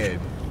dead.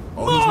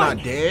 Oh, he's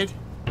not dead?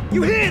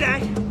 You hear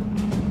that?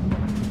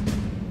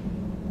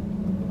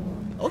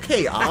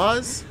 Okay,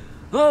 Oz.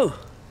 Oh,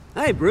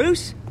 hey,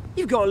 Bruce.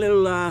 You've got a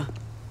little,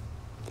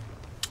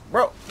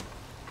 Bro,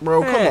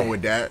 come on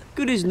with that.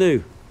 Good as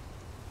new.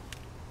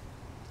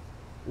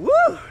 Woo!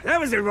 That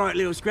was a right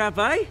little scrap,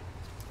 eh?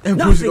 And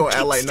Bruce Nothing gonna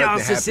act like nothing kickstarts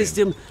the happened.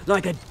 system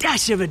like a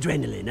dash of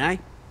adrenaline, eh?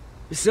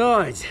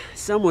 Besides,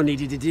 someone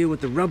needed to deal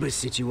with the rubber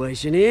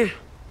situation here.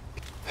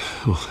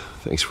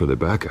 Thanks for the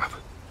backup.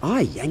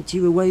 I yanked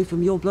you away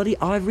from your bloody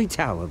ivory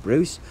tower,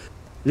 Bruce.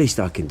 Least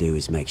I can do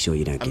is make sure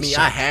you don't get shot.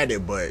 I had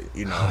it, but,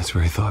 you know. Oh, that's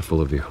very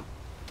thoughtful of you.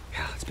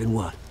 It's been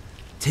what?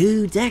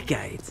 2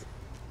 decades?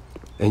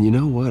 And you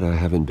know what? I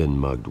haven't been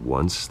mugged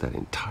once that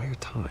entire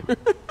time.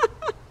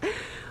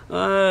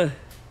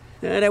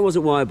 That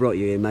wasn't why I brought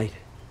you here, mate.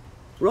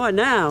 Right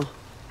now,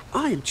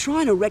 I am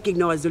trying to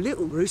recognize the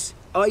little Bruce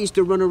I used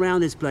to run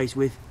around this place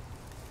with.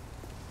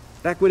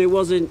 Back when it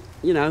wasn't,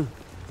 you know,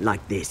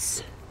 like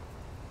this.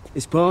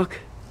 This park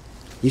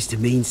used to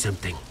mean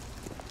something.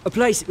 A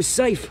place that was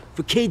safe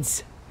for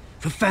kids,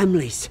 for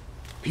families.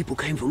 People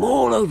came from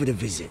all over to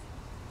visit.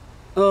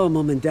 Oh,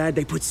 Mum and Dad,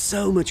 they put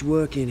so much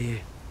work in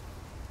here.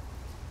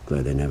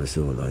 Glad they never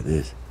saw it like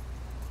this.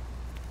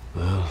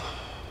 Well,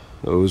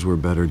 those were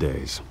better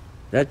days.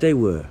 That they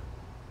were.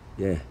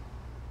 Yeah.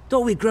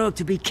 Thought we'd grow up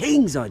to be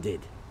kings, I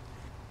did.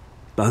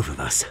 Both of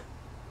us.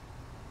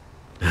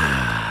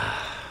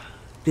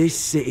 This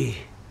city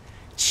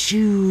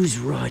chews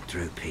right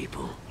through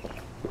people.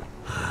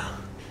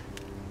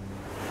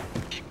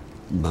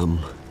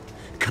 Mum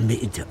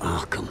committed to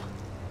Arkham.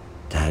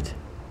 Dad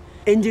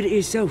ended it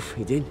himself,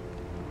 he did.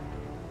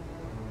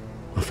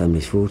 My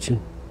family's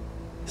fortune.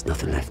 There's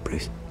nothing left,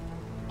 Bruce.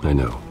 I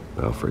know.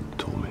 Alfred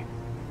told me.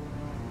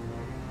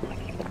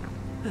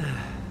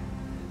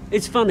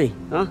 It's funny,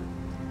 huh?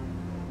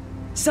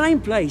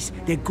 Same place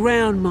that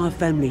ground my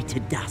family to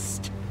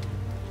dust.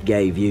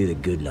 Gave you the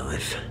good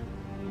life.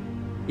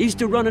 Used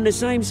to run in the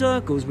same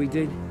circles we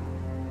did.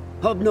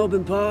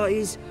 Hobnobbing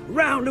parties,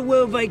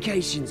 round-the-world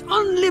vacations,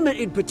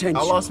 unlimited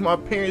potential. I lost my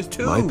parents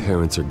too. My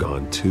parents are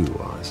gone too,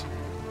 Oz.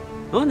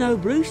 I know,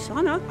 Bruce,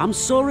 I know. I'm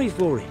sorry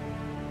for it.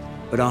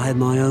 But I had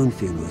my own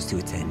funerals to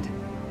attend.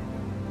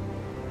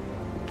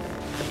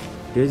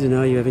 Good to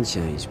know you haven't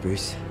changed,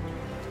 Bruce.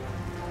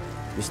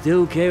 You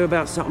still care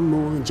about something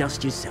more than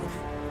just yourself.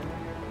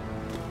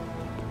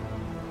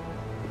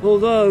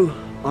 Although,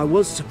 I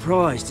was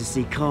surprised to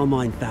see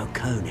Carmine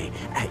Falcone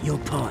at your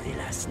party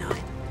last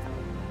night.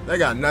 That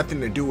got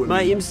nothing to do with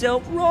Made me.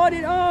 himself right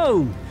at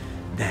home.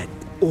 That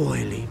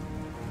oily...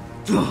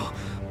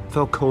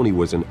 Falcone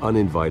was an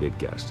uninvited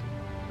guest.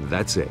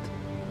 That's it.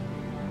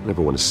 I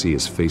never want to see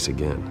his face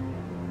again.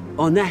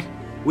 On that,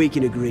 we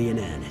can agree in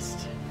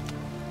earnest.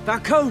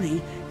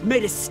 Falcone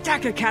made a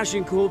stack of cash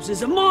and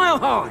corpses a mile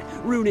high,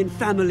 ruining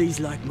families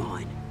like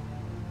mine.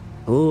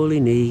 All he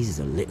needs is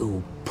a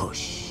little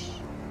push.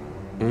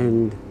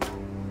 And...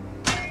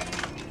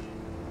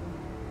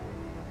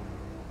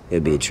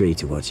 it'd be a treat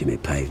to watch him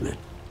hit pavement.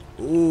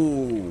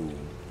 Ooh,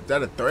 is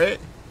that a threat?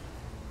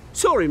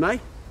 Sorry,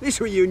 mate.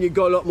 This reunion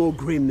got a lot more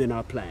grim than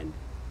I planned.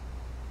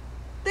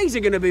 Things are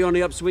gonna be on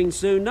the upswing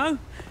soon, though.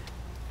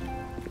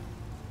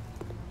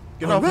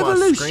 Get A off my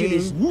revolution screen.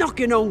 is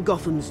knocking on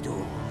Gotham's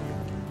door.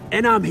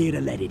 And I'm here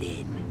to let it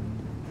in.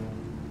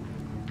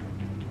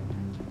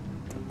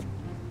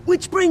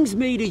 Which brings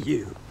me to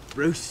you,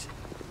 Bruce.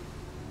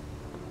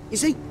 You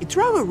see, you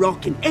throw a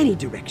rock in any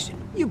direction,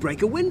 you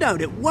break a window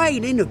that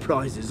Wayne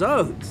Enterprises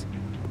owns.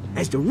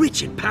 As the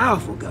rich and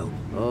powerful go,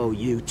 oh,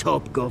 you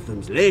top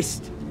Gotham's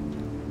list.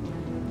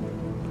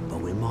 But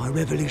when my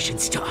revolution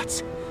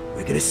starts,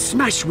 we're gonna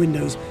smash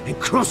windows and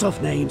cross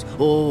off names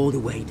all the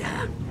way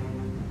down.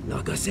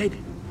 Like I said,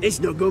 it's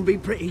not gonna be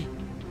pretty.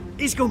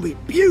 It's gonna be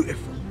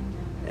beautiful.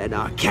 And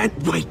I can't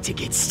wait to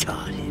get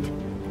started.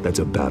 That's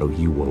a battle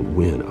you won't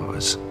win,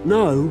 Oz.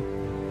 No.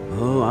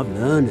 Oh, I've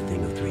learned a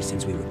thing or three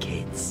since we were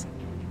kids.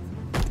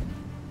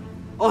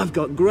 I've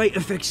got great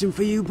affection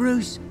for you,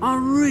 Bruce. I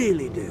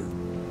really do.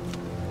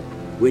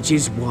 Which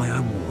is why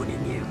I'm warning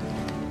you.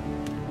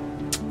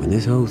 When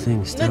this whole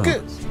thing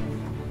starts,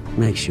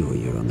 make sure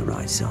you're on the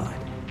right side.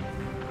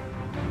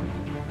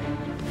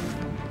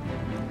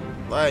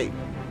 Like,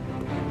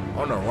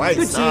 on the right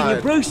Good side. seeing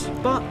you, Bruce,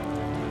 but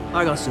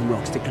I got some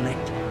rocks to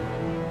collect.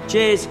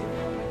 Cheers.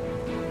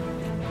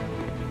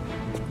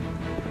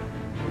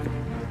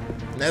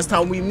 Next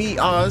time we meet,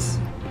 Oz,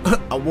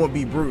 I won't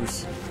be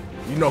Bruce.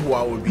 You know who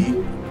I would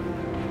be.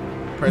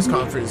 Press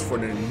conference for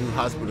the new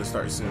hospital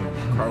starts soon.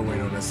 Car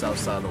waiting on the south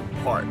side of the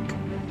park.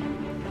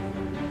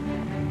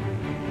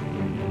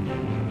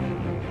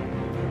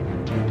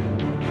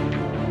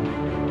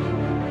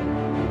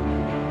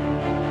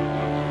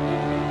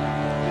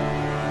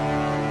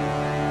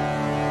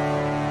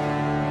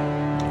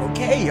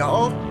 Okay,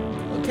 y'all.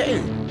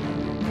 Okay.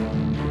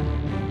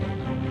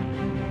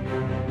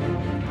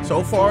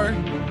 So far,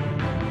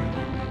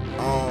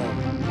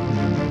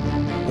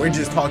 we're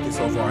just talking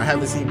so far. I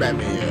haven't seen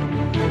Batman yet.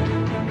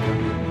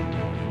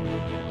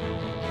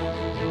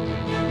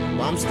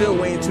 But I'm still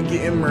waiting to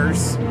get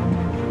immersed.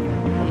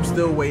 I'm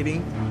still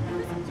waiting.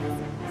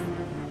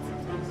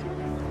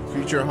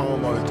 Future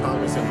home of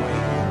Thomas and Wayne.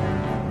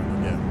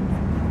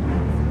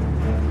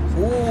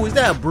 Yeah. Ooh, is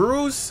that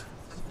Bruce?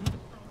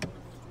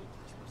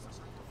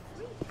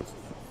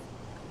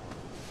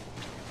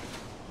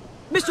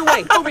 Mr.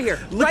 Wayne, over here.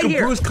 Look right at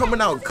here. Bruce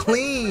coming out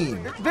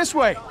clean. This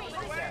way.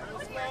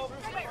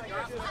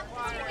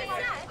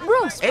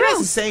 Bruce, hey, that's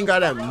the same guy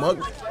that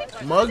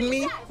mugged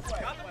me?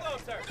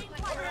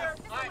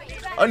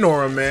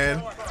 Ignore him,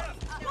 man.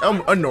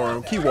 Ignore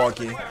him. Keep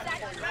walking.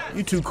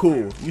 You too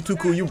cool. You too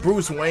cool. You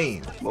Bruce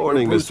Wayne.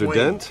 Morning, Mr.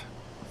 Dent.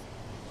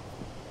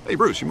 Hey,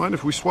 Bruce, you mind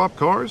if we swap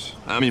cars?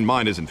 I mean,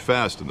 mine isn't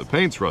fast and the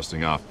paint's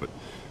rusting off, but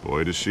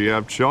boy, does she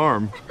have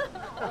charm.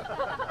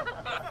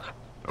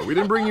 We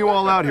didn't bring you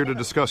all out here to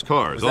discuss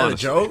cars, Is that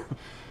honestly. a joke?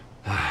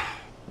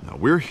 Now,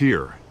 we're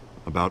here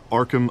about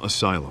Arkham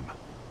Asylum.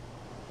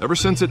 Ever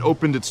since it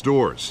opened its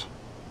doors,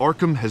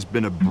 Arkham has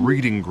been a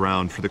breeding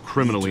ground for the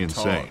criminally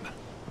insane.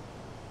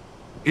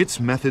 Its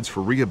methods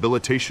for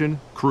rehabilitation,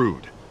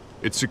 crude.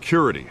 Its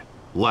security,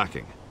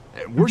 lacking.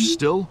 And worse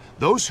still,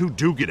 those who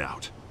do get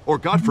out, or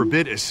God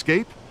forbid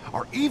escape,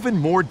 are even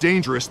more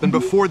dangerous than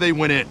before they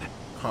went in.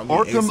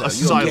 Arkham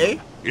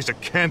Asylum is a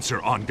cancer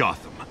on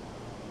Gotham.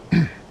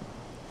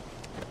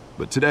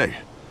 But today,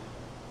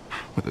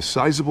 with a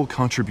sizable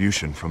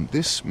contribution from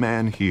this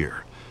man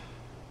here,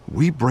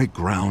 we break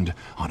ground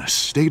on a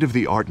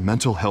state-of-the-art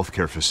mental health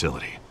care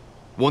facility.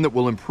 One that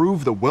will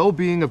improve the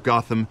well-being of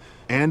Gotham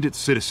and its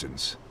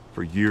citizens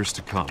for years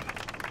to come.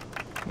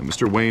 And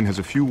Mr. Wayne has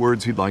a few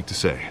words he'd like to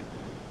say.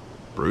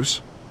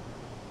 Bruce?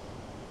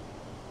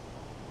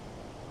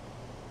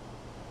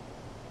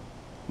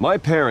 My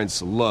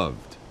parents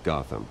loved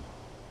Gotham.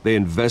 They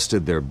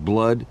invested their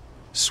blood,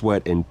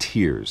 sweat, and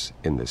tears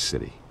in this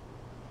city.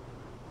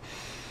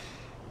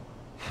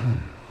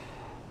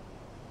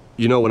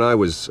 You know, when I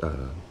was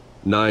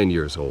 9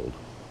 years old,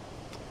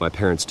 my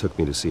parents took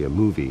me to see a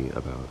movie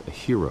about a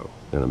hero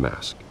in a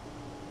mask.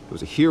 It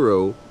was a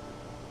hero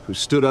who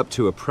stood up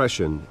to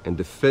oppression and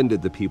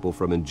defended the people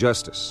from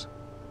injustice,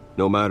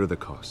 no matter the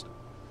cost.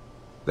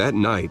 That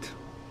night,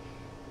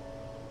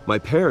 my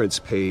parents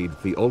paid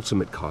the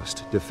ultimate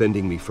cost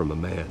defending me from a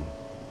man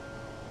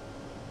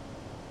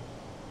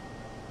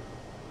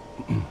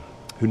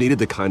who needed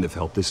the kind of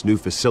help this new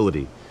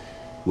facility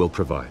will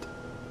provide.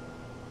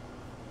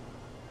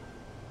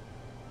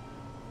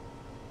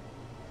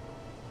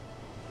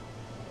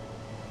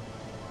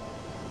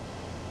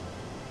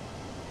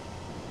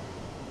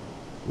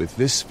 With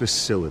this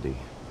facility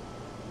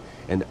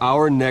and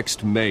our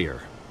next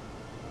mayor,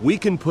 we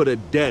can put a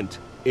dent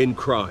in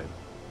crime.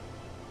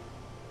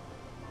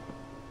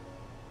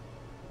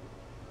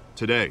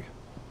 Today,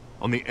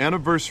 on the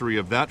anniversary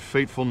of that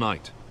fateful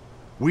night,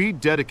 we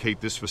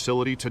dedicate this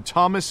facility to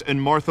Thomas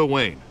and Martha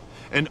Wayne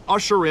and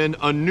usher in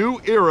a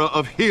new era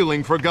of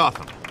healing for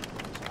Gotham.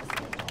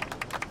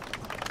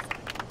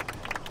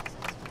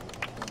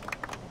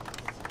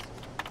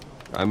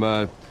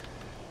 I'm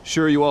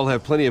sure you all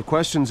have plenty of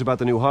questions about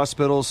the new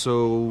hospital,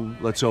 so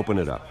let's open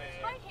it up.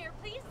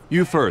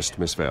 You first,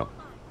 Miss Vale.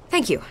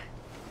 Thank you.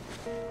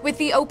 With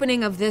the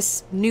opening of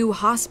this new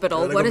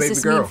hospital, what does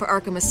this mean for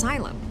Arkham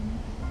Asylum?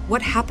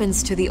 What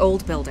happens to the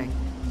old building?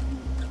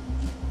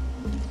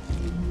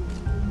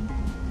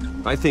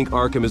 I think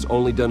Arkham has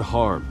only done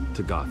harm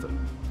to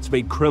Gotham. It's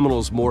made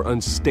criminals more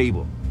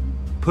unstable,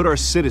 put our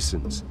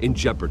citizens in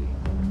jeopardy.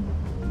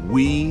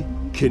 We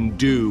can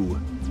do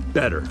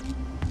better.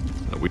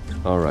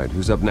 All right,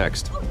 who's up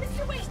next?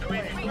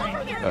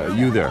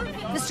 You there.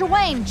 Mr.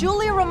 Wayne,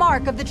 Julia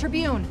Remark of the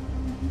Tribune.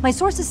 My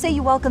sources say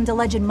you welcomed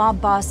alleged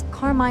mob boss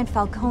Carmine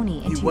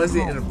Falcone into your home. He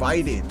wasn't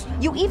invited.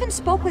 You even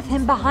spoke with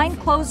him behind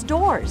closed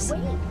doors.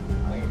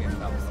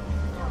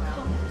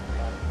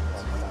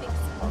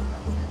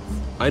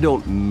 I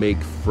don't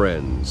make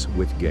friends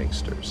with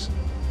gangsters.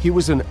 He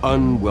was an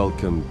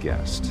unwelcome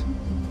guest.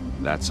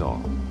 That's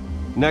all.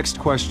 Next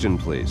question,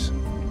 please.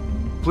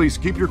 Please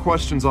keep your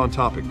questions on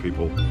topic,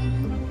 people.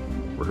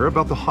 We're here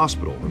about the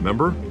hospital,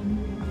 remember?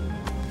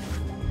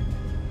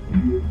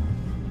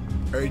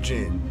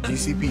 Urgent.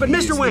 GCPD. But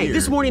Mr. Wayne, here.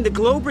 this morning the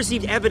Globe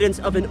received evidence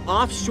of an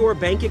offshore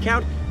bank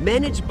account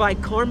managed by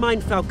Carmine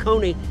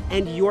Falcone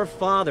and your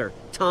father,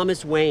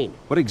 Thomas Wayne.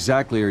 What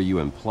exactly are you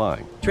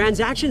implying?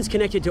 Transactions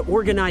connected to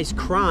organized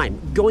crime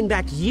going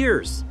back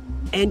years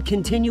and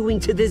continuing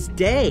to this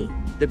day.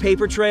 The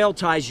paper trail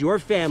ties your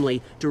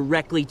family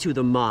directly to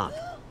the mob.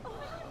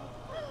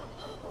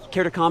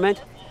 Care to comment?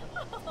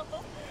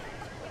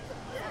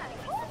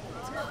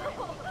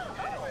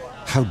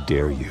 How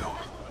dare you?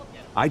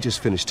 I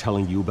just finished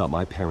telling you about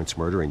my parents'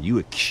 murder and you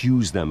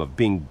accuse them of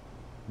being,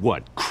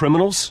 what,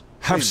 criminals?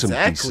 Have some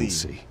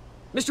decency.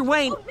 Mr.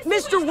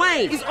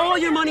 Wayne, is all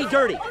your money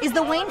dirty? Is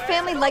the Wayne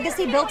family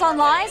legacy built on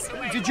lies?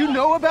 Did you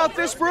know about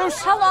this, Bruce?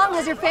 How long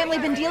has your family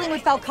been dealing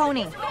with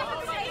Falcone?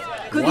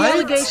 Could the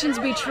allegations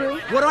be true?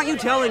 What aren't you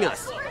telling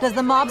us? Does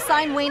the mob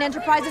sign Wayne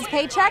Enterprises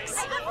paychecks?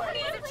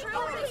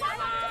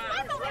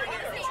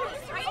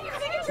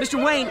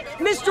 Mr.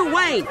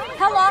 Wayne!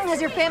 How long has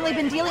your family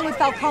been dealing with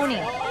Falcone?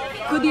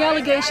 Could the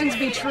allegations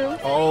be true?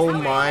 Oh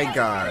my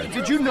God.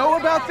 Did you know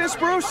about this,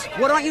 Bruce?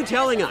 What aren't you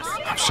telling us?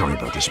 I'm sorry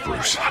about this,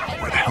 Bruce. I don't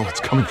know where the hell it's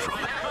coming from.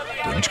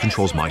 Damage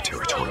control's my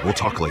territory. We'll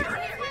talk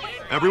later.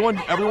 Everyone,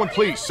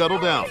 please settle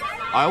down.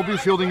 I'll be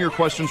fielding your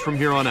questions from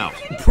here on out.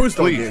 Bruce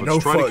don't please, get let's no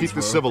try to fucks, keep this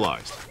bro.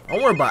 civilized.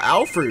 I'm worried about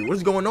Alfred.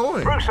 What's going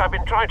on? Bruce, I've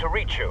been trying to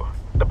reach you.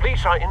 The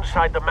police are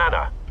inside the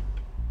manor.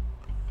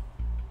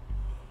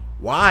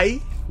 Why?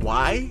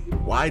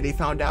 Why they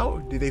found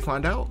out? Did they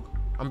find out?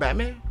 I'm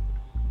Batman?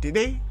 Did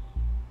they?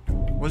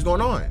 What's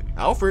going on?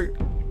 Alfred?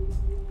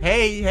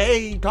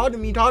 Hey, talk to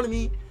me.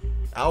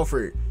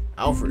 Alfred,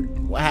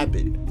 what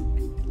happened?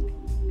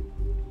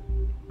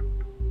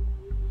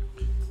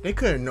 They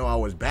couldn't know I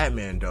was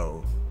Batman,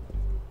 though.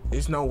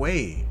 There's no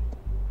way.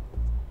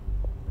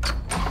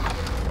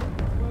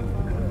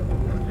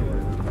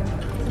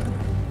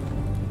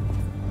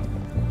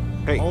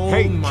 Hey, Oh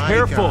hey, my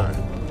careful! God.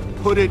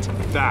 Put it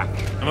back.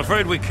 I'm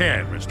afraid we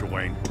can't, Mr.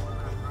 Wayne.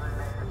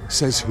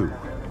 Says who?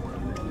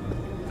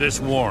 This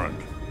warrant.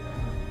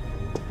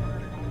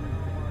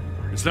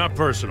 It's not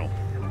personal.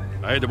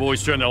 I had the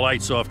boys turn the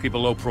lights off, keep a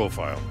low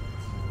profile.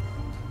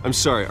 I'm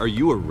sorry, are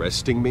you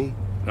arresting me?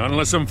 Not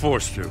unless I'm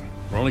forced to.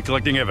 We're only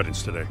collecting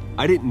evidence today.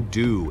 I didn't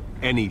do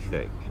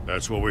anything.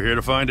 That's what we're here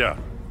to find out.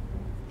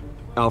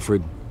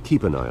 Alfred,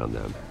 keep an eye on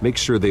them. Make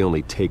sure they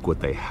only take what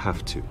they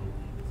have to.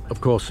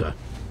 Of course, sir.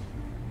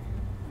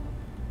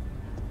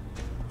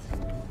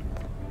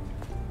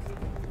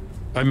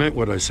 I meant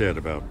what I said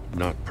about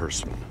not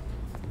personal.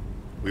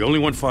 We only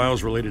want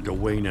files related to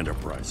Wayne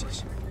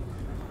Enterprises.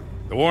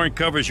 The warrant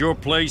covers your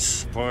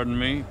place, pardon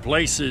me,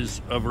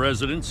 places of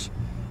residence,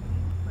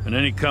 and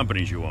any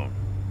companies you own.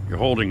 Your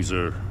holdings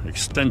are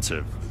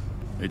extensive.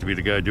 Hate to be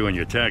the guy doing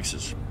your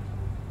taxes.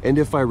 And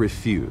if I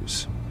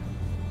refuse?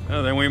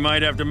 Well, then we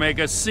might have to make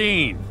a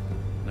scene.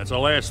 That's the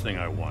last thing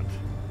I want.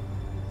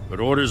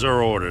 But orders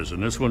are orders,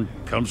 and this one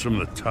comes from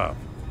the top.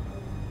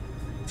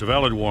 It's a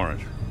valid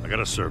warrant. I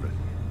gotta serve it.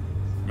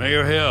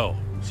 Mayor Hill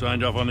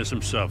signed off on this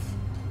himself.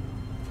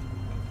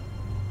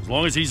 As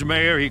long as he's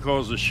mayor, he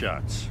calls the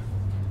shots.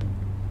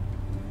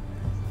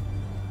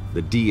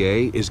 The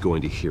DA is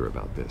going to hear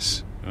about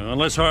this.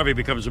 Unless Harvey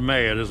becomes a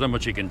mayor, there's not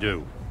much he can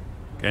do.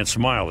 Can't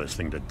smile this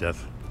thing to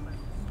death.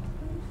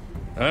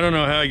 I don't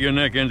know how your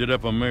neck ended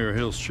up on Mayor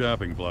Hill's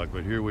chopping block,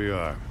 but here we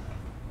are.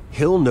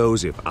 Hill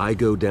knows if I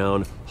go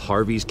down,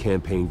 Harvey's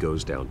campaign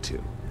goes down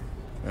too.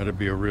 That'd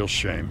be a real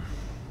shame.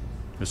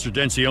 Mr.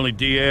 Dent's the only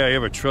DA I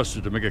ever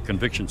trusted to make a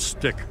conviction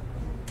stick.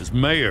 As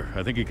mayor,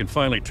 I think he can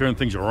finally turn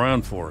things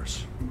around for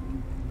us.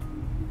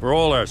 For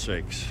all our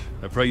sakes,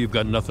 I pray you've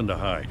got nothing to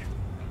hide.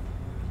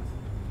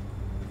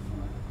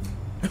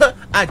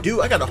 I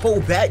do. I got a whole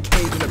bat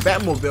cage and a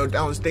Batmobile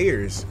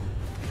downstairs.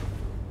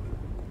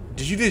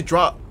 Did you just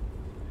drop?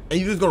 And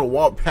you just gonna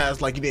walk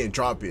past like you didn't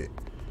drop it?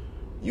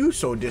 You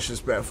so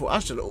disrespectful. I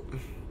should have.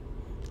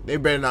 They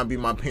better not be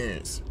my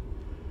parents.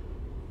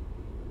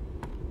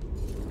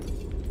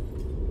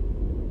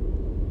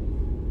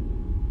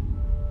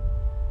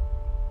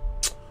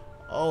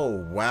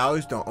 Oh wow,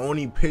 it's the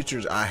only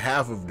pictures I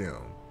have of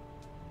them.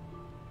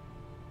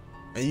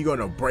 And you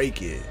gonna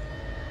break it.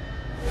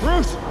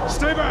 Bruce,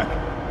 stay back!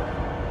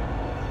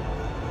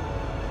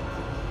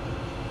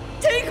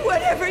 Take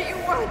whatever you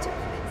want.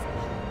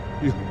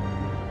 You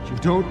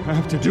don't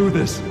have to do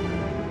this.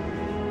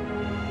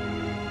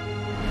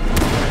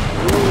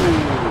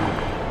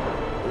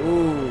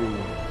 Ooh.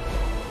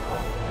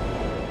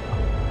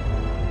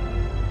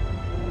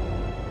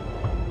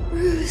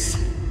 Bruce.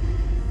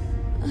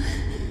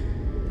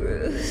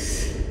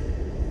 Bruce.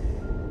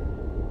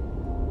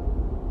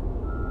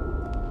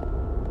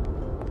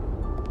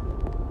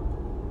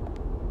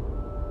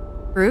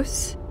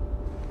 Bruce?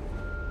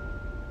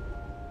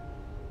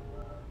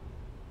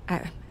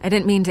 I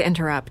didn't mean to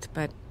interrupt,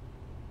 but...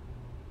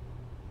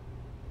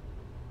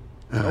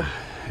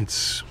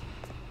 It's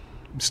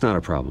not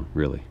a problem,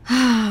 really.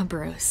 Ah,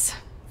 Bruce.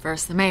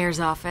 First the mayor's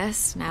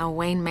office, now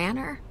Wayne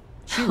Manor.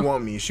 She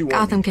want me, she want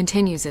Gotham me.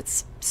 continues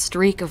its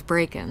streak of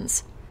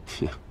break-ins.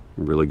 Yeah,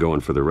 really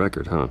going for the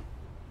record, huh?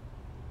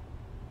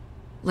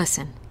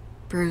 Listen,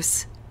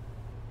 Bruce.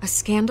 A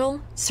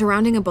scandal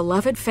surrounding a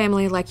beloved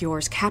family like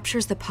yours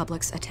captures the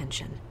public's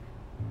attention.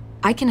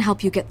 I can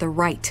help you get the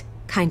right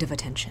kind of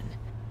attention.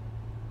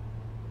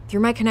 Through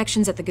my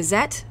connections at the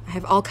Gazette, I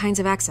have all kinds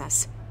of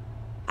access.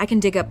 I can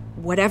dig up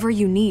whatever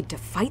you need to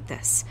fight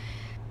this.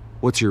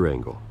 What's your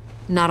angle?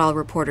 Not all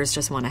reporters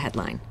just want a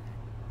headline.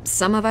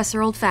 Some of us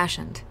are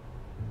old-fashioned.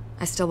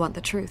 I still want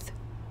the truth.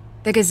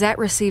 The Gazette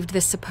received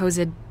this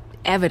supposed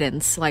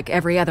evidence like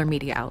every other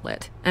media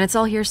outlet, and it's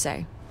all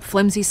hearsay.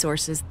 Flimsy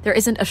sources. There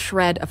isn't a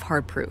shred of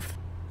hard proof.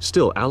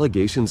 Still,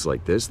 allegations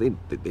like this, they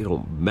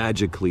don't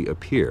magically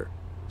appear.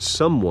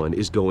 Someone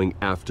is going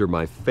after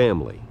my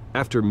family,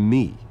 after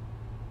me.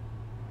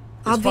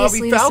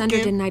 Obviously, the sender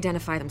didn't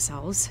identify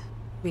themselves.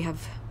 We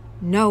have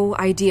no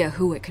idea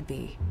who it could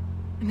be.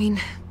 I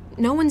mean,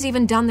 no one's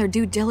even done their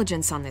due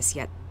diligence on this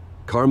yet.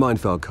 Carmine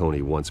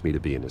Falcone wants me to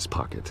be in his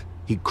pocket.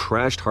 He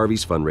crashed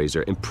Harvey's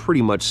fundraiser and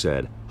pretty much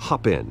said,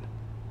 hop in.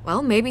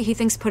 Well, maybe he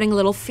thinks putting a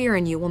little fear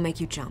in you will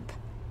make you jump.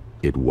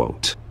 It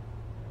won't.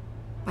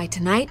 By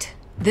tonight,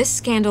 this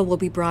scandal will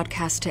be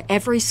broadcast to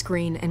every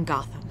screen in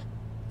Gotham.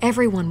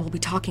 Everyone will be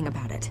talking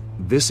about it.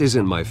 This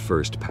isn't my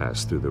first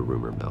pass through the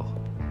rumor mill.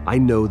 I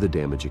know the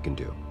damage it can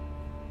do.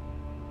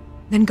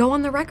 Then go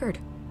on the record.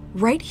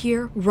 Right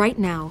here, right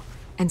now,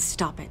 and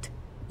stop it.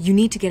 You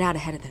need to get out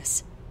ahead of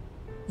this.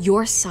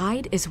 Your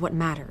side is what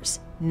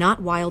matters,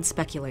 not wild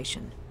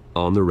speculation.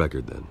 On the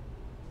record, then.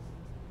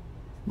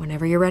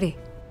 Whenever you're ready.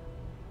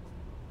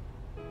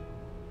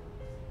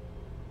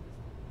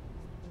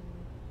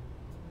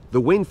 The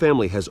Wayne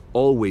family has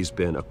always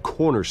been a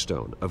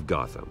cornerstone of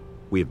Gotham.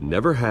 We have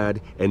never had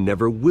and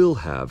never will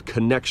have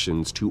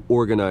connections to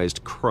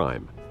organized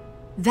crime.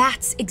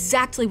 That's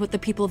exactly what the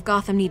people of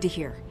Gotham need to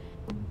hear.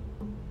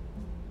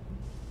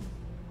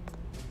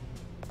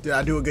 Did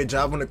I do a good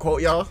job on the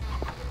quote, y'all?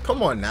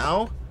 Come on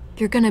now.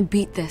 You're gonna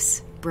beat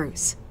this,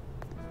 Bruce.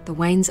 The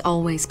Waynes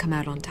always come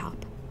out on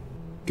top.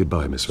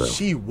 Goodbye, Miss Vale.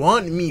 She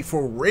want me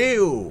for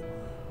real.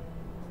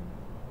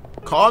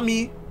 Call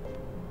me.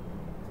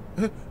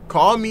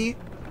 Call me.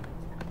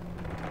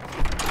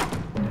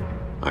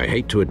 I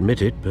hate to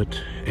admit it, but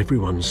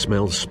everyone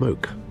smells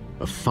smoke.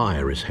 A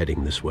fire is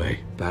heading this way.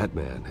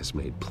 Batman has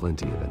made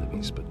plenty of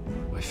enemies, but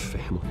my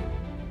family...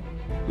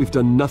 We've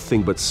done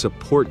nothing but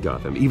support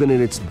Gotham, even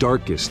in its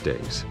darkest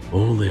days.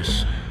 All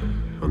this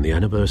on the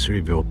anniversary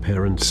of your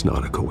parents'... It's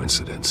not a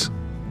coincidence.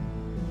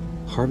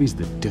 Harvey's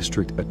the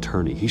district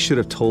attorney. He should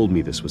have told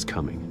me this was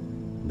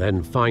coming.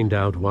 Then find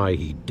out why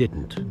he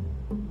didn't.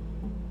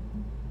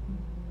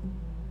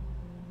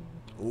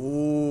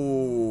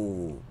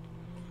 Ooh.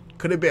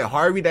 Could have been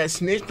Harvey that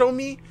snitched on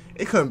me?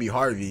 It couldn't be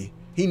Harvey.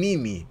 He need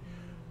me.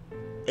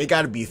 It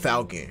gotta be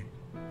Falcon.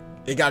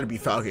 It gotta be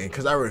Falcon,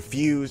 because I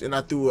refused and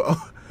I threw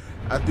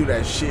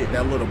that shit,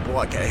 that little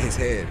block at his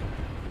head.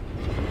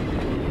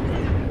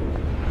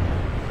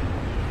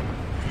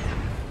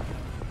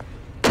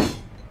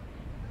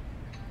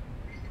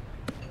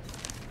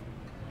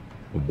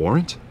 A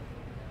warrant?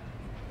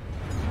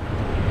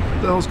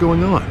 What the hell's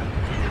going on?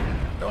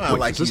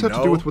 Wait, does this have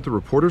to do with what the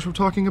reporters were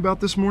talking about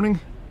this morning?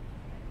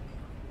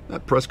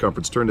 That press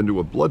conference turned into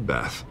a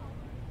bloodbath.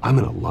 I'm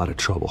in a lot of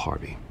trouble,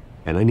 Harvey,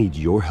 and I need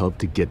your help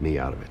to get me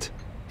out of it.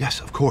 Yes,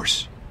 of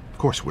course. Of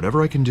course,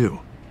 whatever I can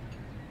do.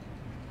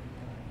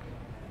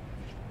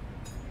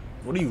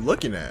 What are you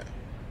looking at?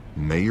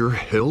 Mayor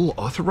Hill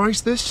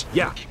authorized this?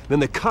 Yeah, then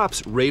the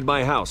cops raid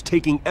my house,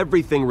 taking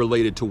everything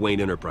related to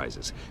Wayne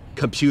Enterprises.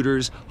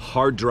 Computers,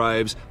 hard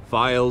drives,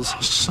 files.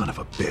 Oh, son of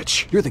a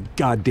bitch. You're the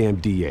goddamn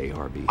DA,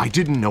 Harvey. I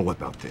didn't know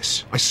about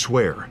this. I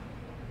swear.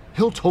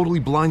 Hill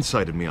totally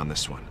blindsided me on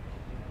this one.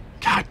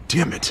 God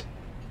damn it.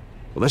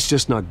 Well, that's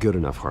just not good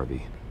enough,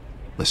 Harvey.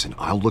 Listen,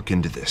 I'll look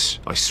into this.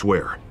 I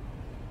swear.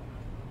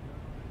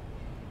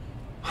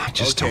 I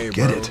just don't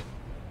get it.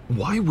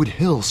 Why would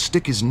Hill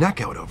stick his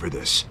neck out over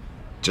this?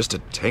 Just to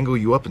tangle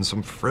you up in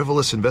some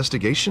frivolous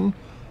investigation?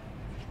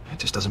 It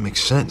just doesn't make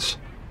sense.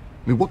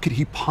 I mean, what could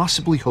he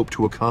possibly hope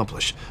to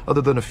accomplish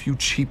other than a few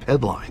cheap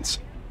headlines?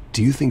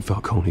 Do you think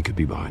Falcone could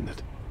be behind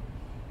it?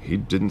 He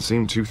didn't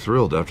seem too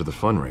thrilled after the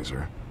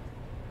fundraiser.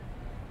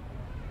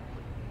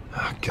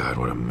 Oh, God,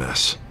 what a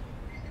mess.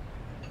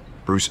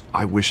 Bruce,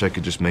 I wish I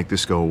could just make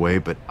this go away,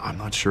 but I'm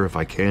not sure if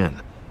I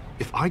can.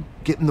 If I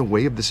get in the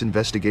way of this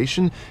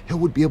investigation, Hill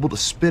would be able to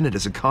spin it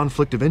as a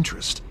conflict of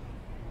interest.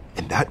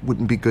 And that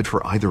wouldn't be good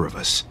for either of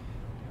us.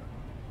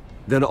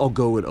 Then I'll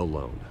go it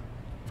alone.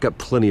 I've got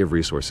plenty of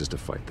resources to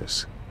fight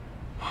this.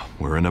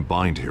 We're in a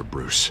bind here,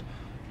 Bruce.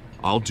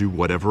 I'll do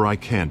whatever I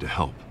can to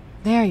help.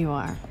 There you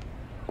are.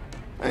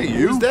 Hey,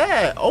 you. Who's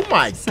that? Oh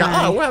my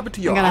God, what happened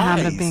to your eyes? I got a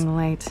habit of being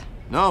late.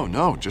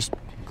 No, just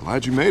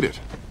glad you made it.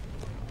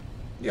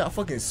 Yeah,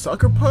 fucking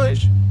sucker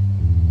punch?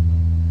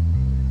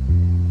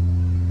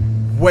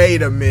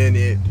 Wait a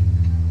minute.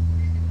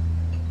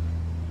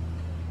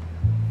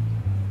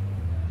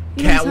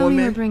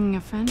 Catwoman? Bringing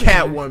a friend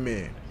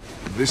Catwoman.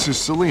 This is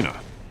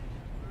Selina.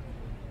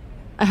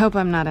 I hope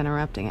I'm not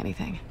interrupting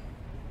anything.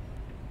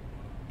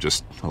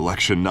 Just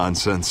election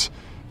nonsense.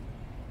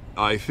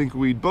 I think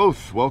we'd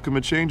both welcome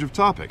a change of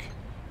topic.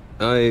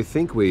 I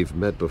think we've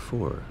met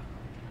before.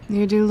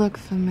 You do look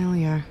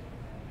familiar.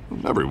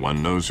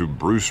 Everyone knows who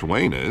Bruce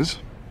Wayne is.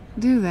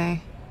 Do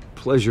they?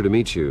 Pleasure to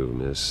meet you,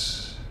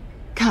 Miss...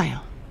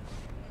 Kyle.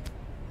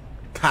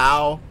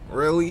 Kyle?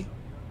 Really?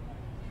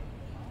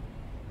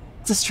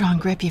 It's a strong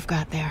grip you've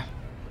got there.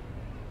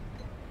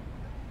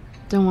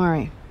 Don't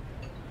worry.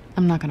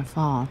 I'm not gonna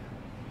fall.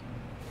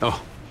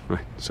 Oh,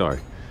 right. Sorry.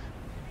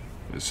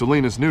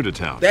 Selina's new to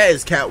town. That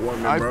is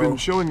Catwoman, bro. I've been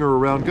showing her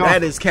around Gotham.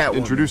 That is Catwoman.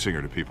 Introducing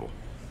her to people.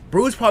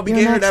 Bruce probably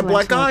gave her that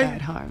black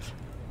eye.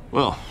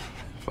 Well,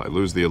 if I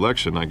lose the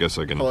election, I guess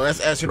I can let's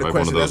answer the drive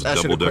question. one of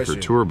those double-decker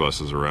tour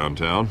buses around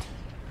town.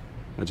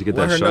 How'd you get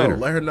that shiner?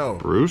 Let her know.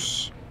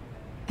 Bruce?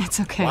 It's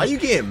okay. Why are you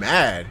getting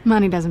mad?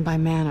 Money doesn't buy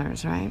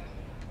manners, right?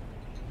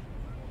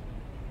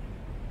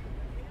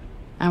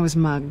 I was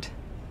mugged.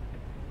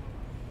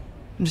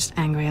 I'm just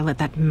angry I let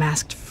that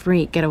masked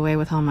freak get away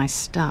with all my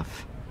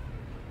stuff.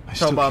 I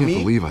still can't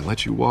believe I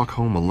let you walk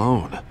home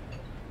alone.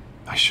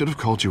 I should have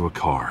called you a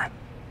car.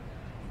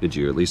 Did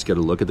you at least get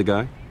a look at the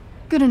guy?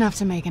 Good enough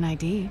to make an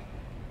ID.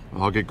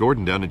 I'll get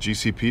Gordon down to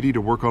GCPD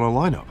to work on a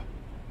lineup.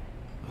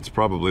 That's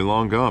probably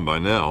long gone by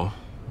now,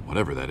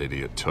 whatever that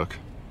idiot took.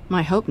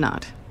 I hope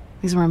not.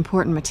 These were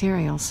important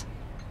materials.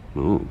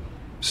 Ooh,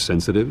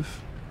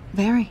 sensitive?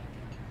 Very.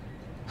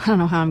 I don't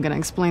know how I'm gonna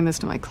explain this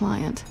to my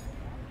client.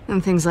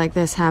 When things like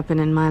this happen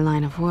in my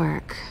line of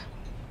work,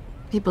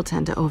 people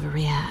tend to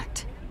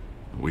overreact.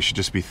 We should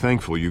just be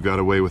thankful you got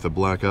away with a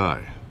black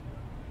eye.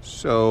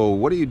 So,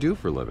 what do you do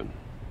for a living?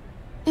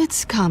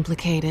 It's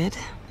complicated.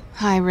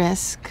 High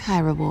risk, high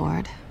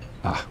reward.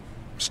 Ah,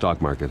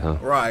 stock market, huh?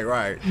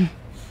 Right.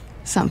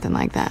 Something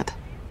like that.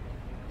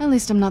 At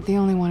least I'm not the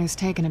only one who's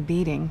taken a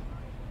beating.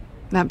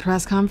 That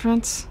press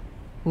conference?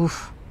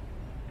 Oof.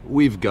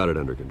 We've got it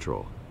under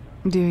control.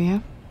 Do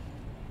you?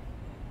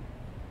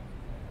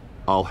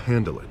 I'll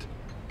handle it.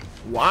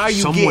 Why are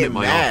you Someone getting at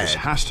my mad? office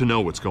has to know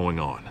what's going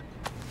on.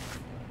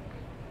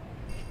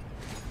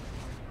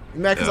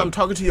 You mad because I'm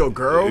talking to your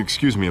girl?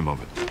 Excuse me a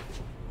moment.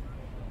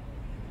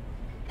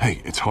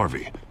 Hey, it's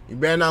Harvey. You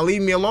better not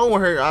leave me alone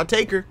with her. I'll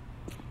take her.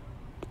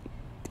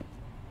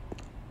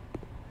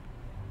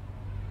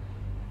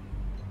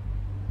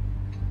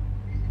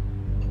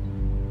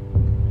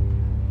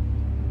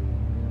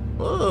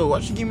 Oh,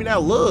 why'd she give me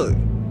that look?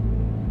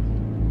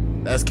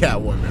 That's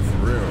Catwoman for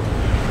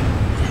real.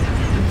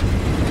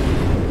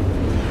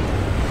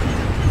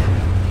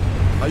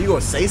 Are you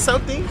gonna say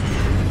something?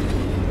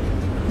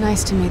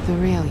 Nice to meet the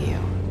real you.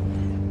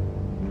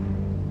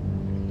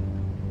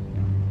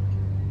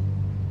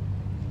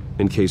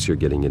 In case you're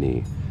getting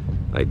any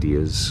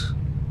ideas,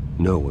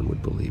 no one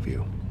would believe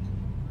you.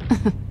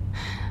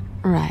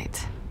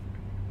 Right.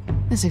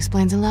 This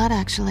explains a lot,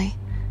 actually.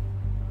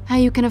 How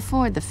you can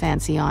afford the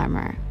fancy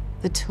armor,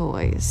 the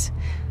toys.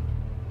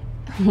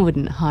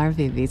 Wouldn't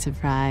Harvey be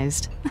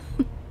surprised?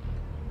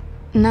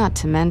 Not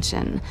to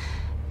mention,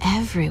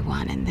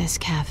 everyone in this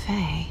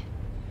cafe.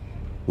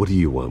 What do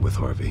you want with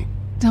Harvey?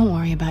 Don't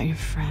worry about your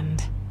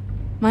friend.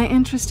 My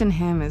interest in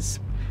him is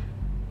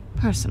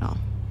personal.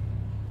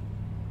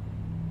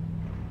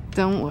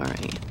 Don't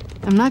worry.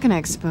 I'm not gonna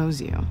expose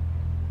you.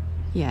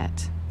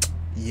 Yet.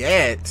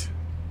 Yet?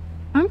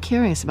 I'm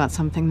curious about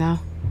something, though.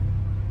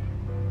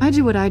 I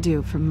do what I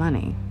do for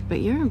money, but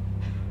you're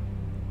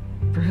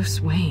Bruce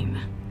Wayne.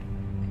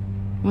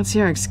 What's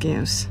your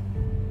excuse?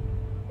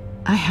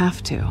 I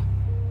have to.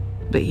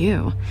 But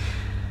you...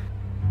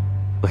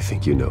 I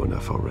think you know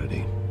enough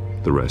already.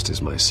 The rest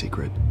is my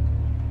secret.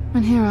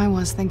 And here I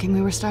was thinking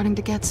we were starting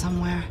to get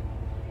somewhere.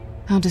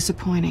 How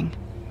disappointing.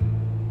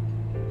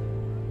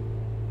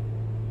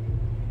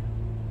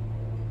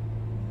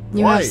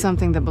 You Why? have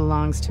something that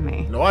belongs to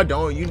me. No, I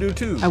don't. You do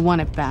too. I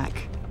want it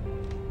back.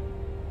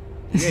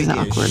 This is ain't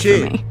getting awkward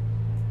shit. for me.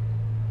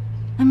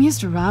 I'm used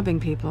to robbing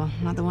people,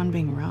 not the one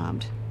being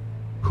robbed.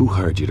 Who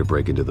hired you to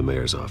break into the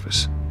mayor's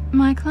office?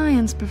 My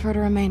clients prefer to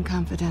remain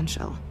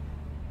confidential.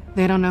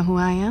 They don't know who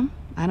I am.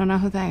 I don't know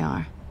who they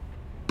are.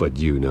 But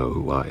you know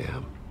who I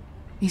am.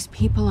 These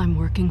people I'm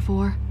working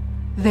for,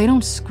 they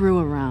don't screw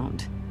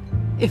around.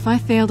 If I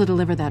fail to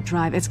deliver that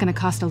drive, it's gonna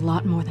cost a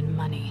lot more than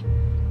money.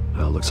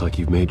 Well, looks like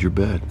you've made your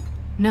bed.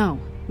 No,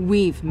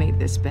 we've made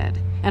this bed,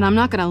 and I'm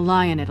not gonna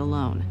lie in it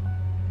alone.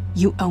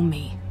 You owe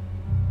me.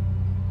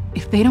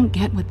 If they don't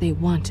get what they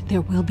want,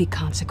 there will be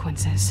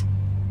consequences.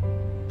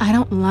 I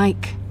don't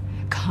like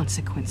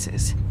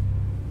consequences.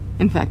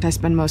 In fact, I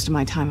spend most of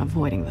my time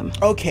avoiding them.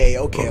 Okay.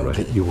 All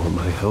right, you want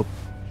my help?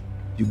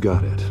 You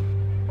got it.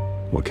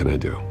 What can I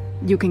do?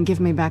 You can give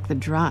me back the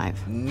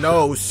drive.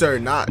 No, sir,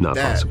 not Not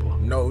that. possible.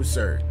 No,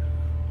 sir.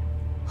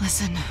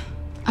 Listen,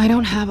 I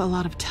don't have a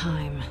lot of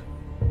time.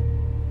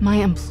 My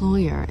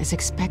employer is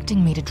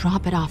expecting me to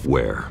drop it off.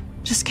 Where?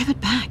 Just give it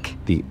back.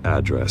 The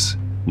address,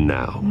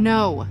 now.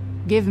 No,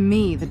 give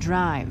me the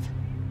drive.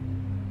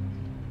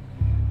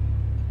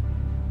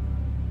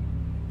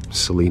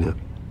 Selina,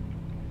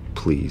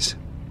 please,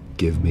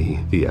 give me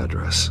the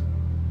address.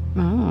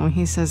 Oh,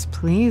 he says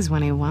please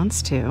when he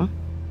wants to.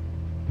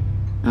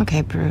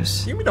 Okay,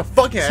 Bruce. Give me the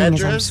fucking Seeing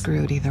as I'm address.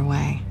 screwed either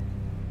way.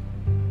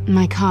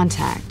 My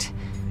contact.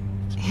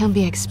 He'll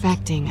be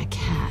expecting a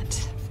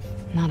cat,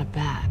 not a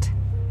bat.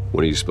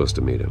 When are you supposed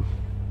to meet him?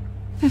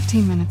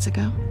 15 minutes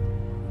ago.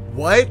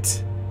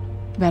 What?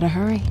 Better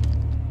hurry.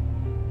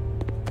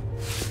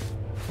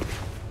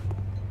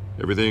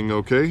 Everything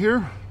okay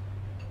here?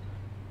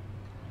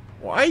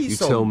 Why are you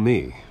so... tell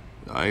me.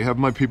 I have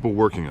my people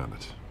working on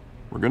it.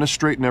 We're gonna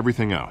straighten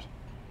everything out.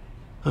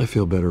 I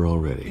feel better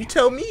already. You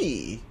tell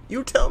me.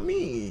 You tell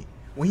me.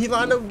 When he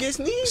lined up against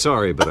me?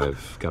 Sorry, but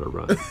I've got to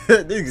run.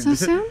 So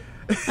soon?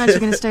 Aren't you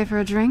gonna stay for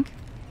a drink?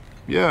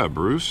 Yeah,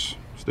 Bruce.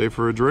 Stay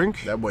for a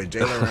drink? That boy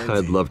Jalen Ramsey.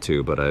 I'd love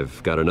to, but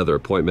I've got another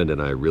appointment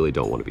and I really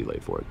don't want to be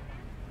late for it.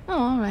 Oh,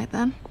 all right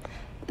then.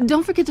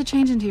 Don't forget to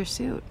change into your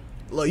suit.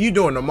 Look, you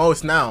doing the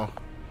most now.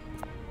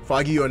 If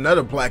I give you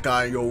another black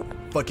eye in your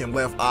fucking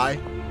left eye,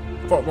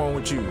 fuck wrong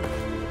with you?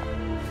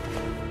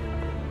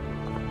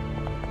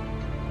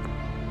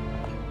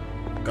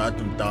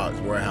 Gotham Thoughts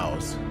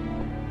Warehouse.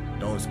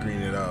 Don't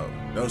screen it up.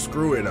 Don't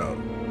screw it up.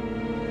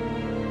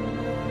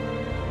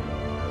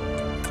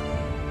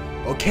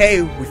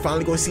 Okay, we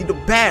finally gonna see the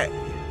bat.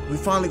 We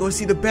finally gonna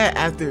see the bat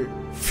after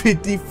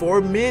 54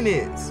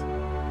 minutes.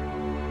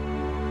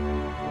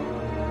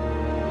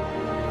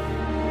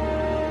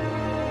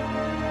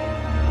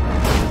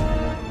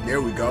 There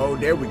we go,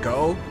 there we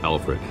go.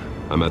 Alfred,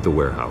 I'm at the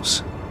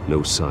warehouse.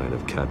 No sign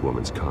of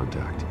Catwoman's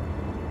contact.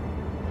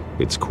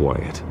 It's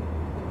quiet.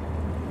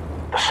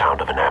 The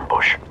sound of an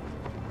ambush.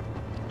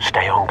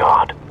 Stay on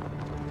guard.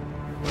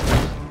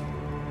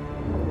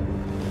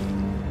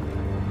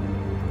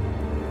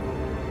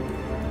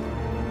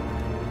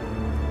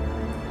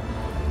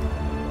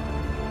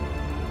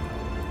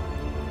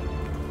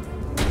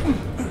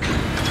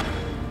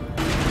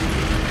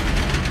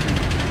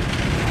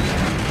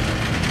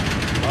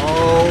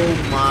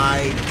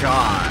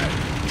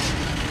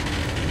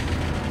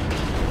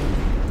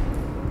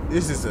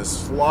 this is a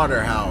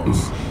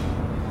slaughterhouse.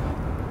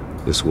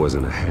 This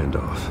wasn't a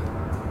handoff.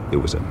 It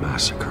was a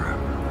massacre.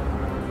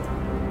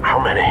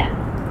 How many?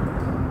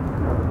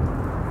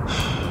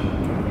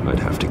 I'd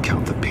have to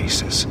count the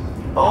pieces.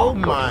 Oh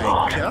my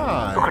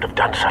God. Who could have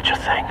done such a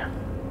thing?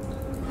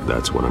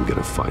 That's what I'm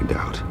gonna find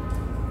out.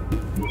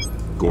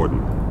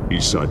 Gordon,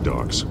 Eastside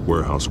Docks,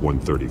 Warehouse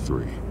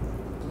 133.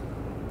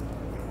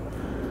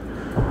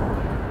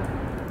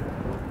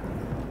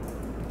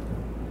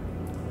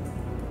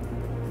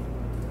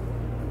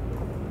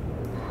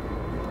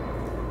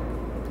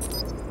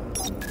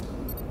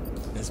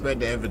 Inspect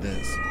the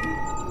evidence.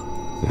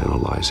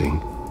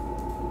 Analyzing.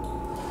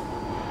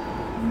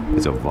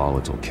 It's a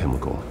volatile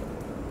chemical.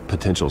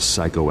 Potential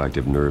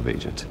psychoactive nerve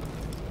agent.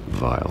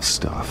 Vile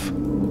stuff.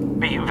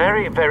 Be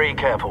very, very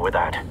careful with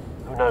that.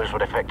 Who knows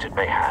what effect it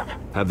may have.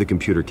 Have the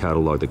computer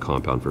catalog the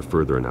compound for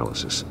further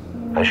analysis.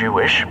 As you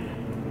wish.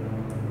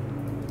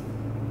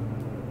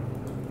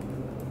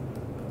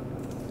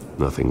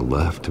 Nothing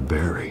left to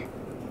bury.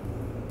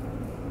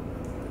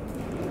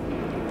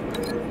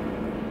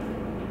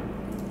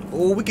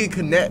 Oh, we can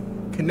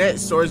connect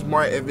source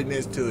mark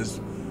evidence to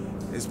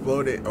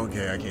exploded.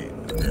 Okay, I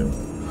can't.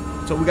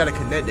 Okay. So we gotta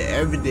connect the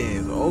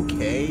evidence.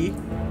 Okay.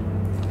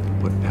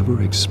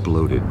 Whatever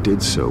exploded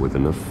did so with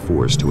enough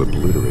force to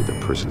obliterate the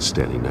person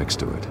standing next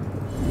to it.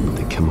 But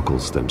the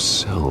chemicals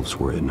themselves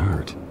were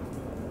inert,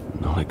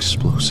 not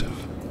explosive.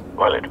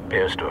 Well, it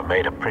appears to have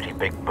made a pretty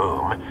big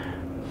boom.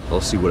 I'll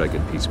see what I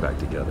can piece back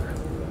together.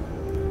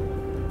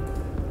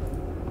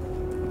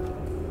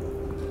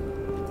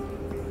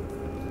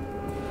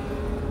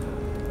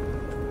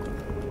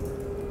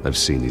 I've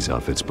seen these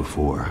outfits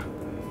before.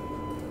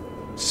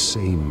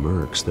 Same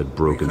mercs that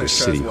broke into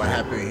City Hall. What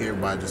happened here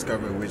by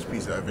discovering which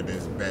piece of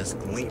evidence best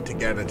linked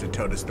together to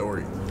tell the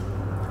story.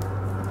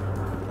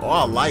 Oh,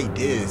 I like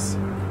this.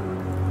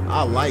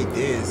 I like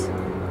this.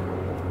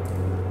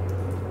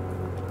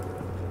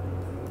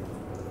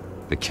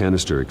 The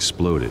canister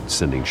exploded,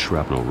 sending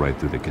shrapnel right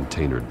through the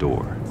container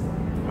door.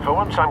 For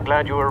once, I'm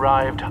glad you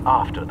arrived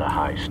after the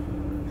heist.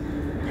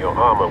 Your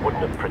armor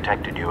wouldn't have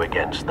protected you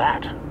against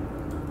that.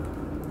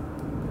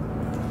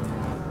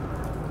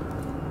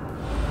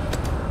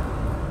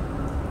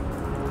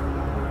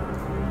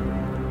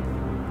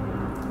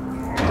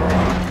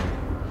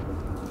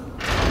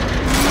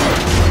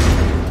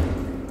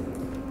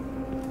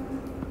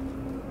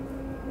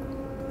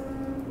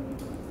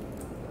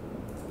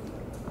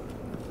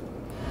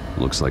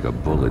 Looks like a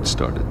bullet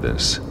started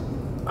this.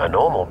 A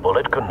normal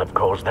bullet couldn't have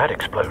caused that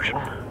explosion.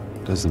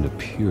 Doesn't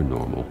appear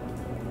normal.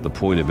 The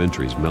point of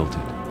entry's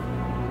melted.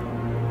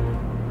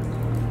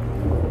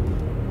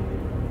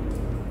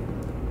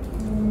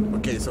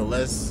 Okay, so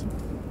let's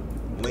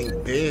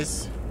link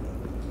this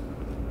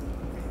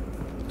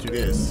to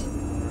this.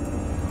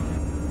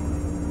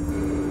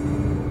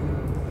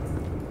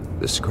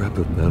 The scrap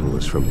of metal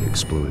is from the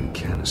exploded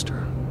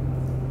canister.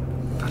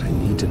 But I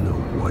need to know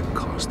what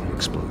caused the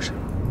explosion.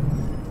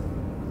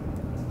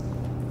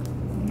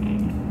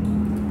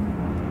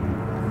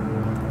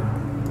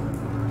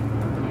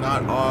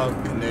 Not all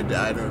connected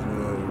items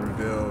will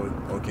reveal.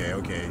 Okay,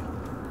 okay.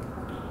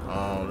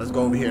 Let's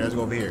go over here. Let's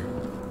go over here.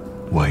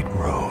 White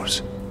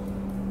Rose.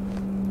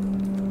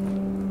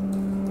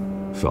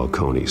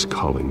 Falcone's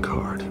calling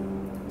card.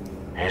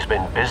 He's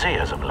been busy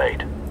as of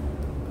late.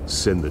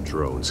 Send the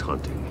drones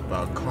hunting.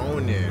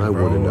 Falcone, I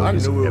want to know. I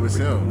knew it was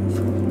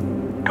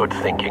him. Good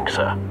thinking,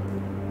 sir.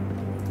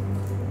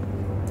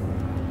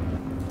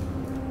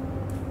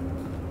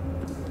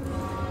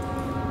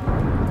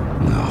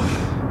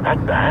 No.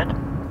 That bad?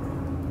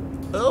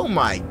 Oh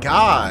my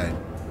God.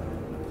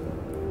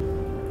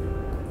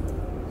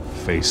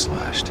 Face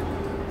slashed.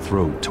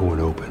 Throat torn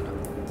open.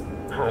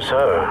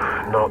 So,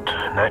 not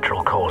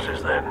natural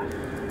causes then.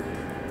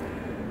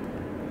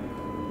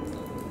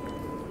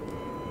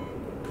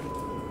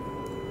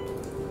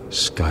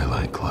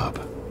 Skyline Club.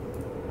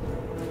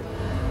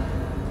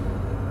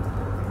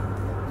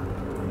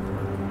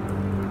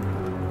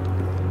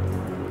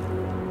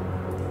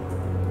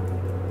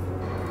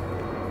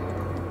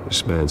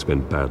 This man's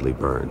been badly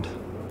burned,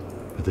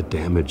 but the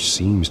damage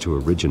seems to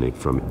originate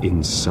from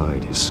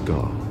inside his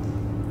skull.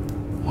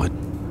 What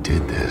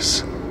did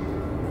this?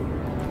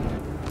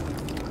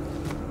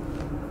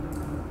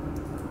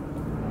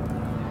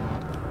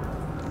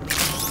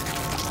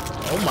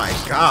 Oh my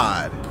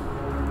God.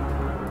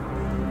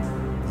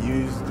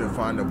 Used to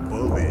find a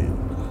bullet.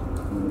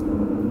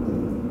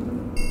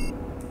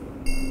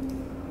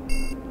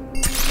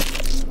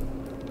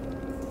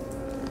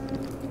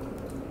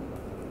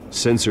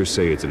 Sensors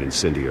say it's an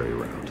incendiary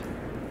round.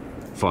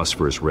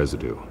 Phosphorus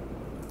residue.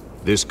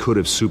 This could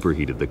have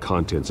superheated the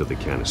contents of the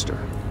canister,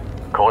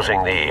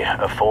 causing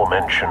the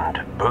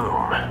aforementioned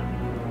boom.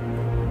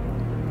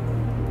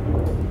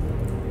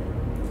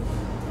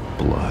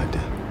 Blood.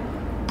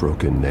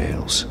 Broken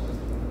nails.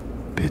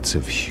 Bits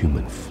of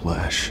human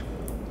flesh.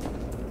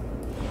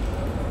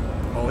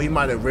 Oh, he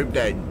might have ripped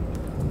that.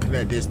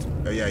 Connect this.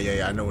 Oh,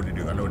 yeah. I know what to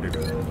do. I know what to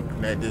do.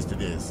 Connect this to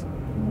this.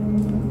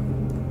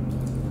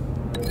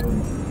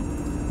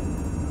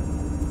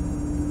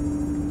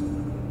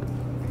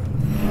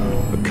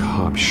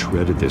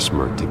 shredded this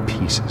merc to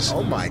pieces.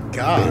 Oh my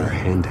God.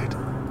 Barehanded.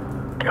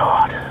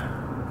 God.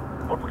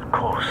 What would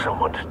cause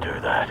someone to do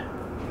that?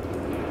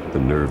 The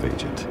nerve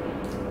agent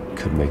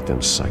could make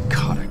them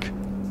psychotic.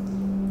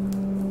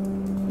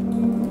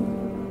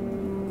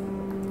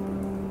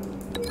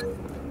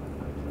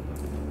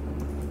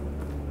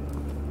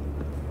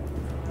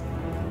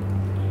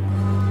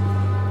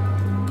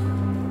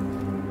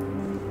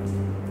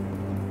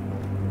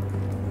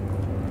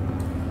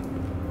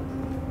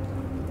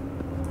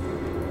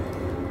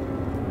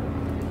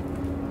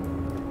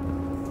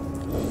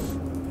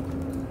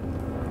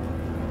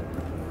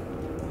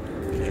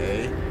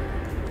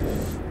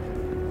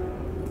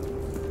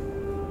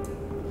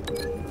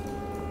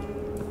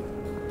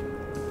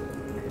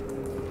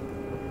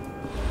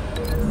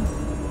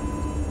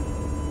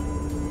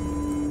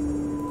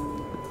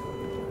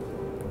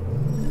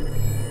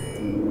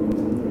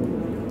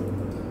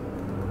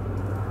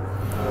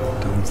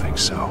 Think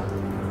so.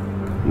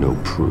 No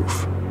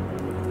proof.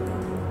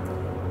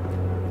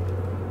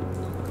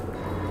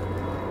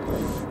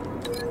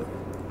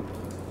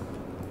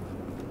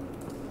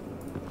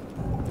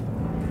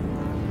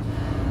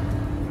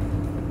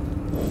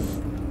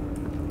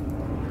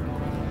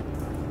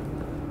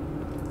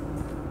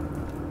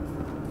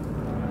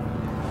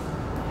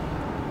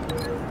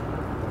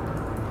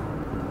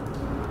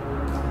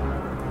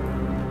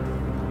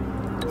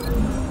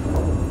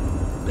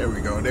 There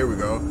we go, there we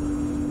go.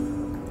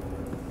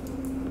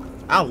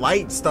 I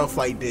like stuff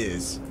like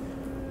this.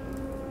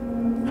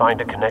 Find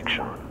a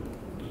connection.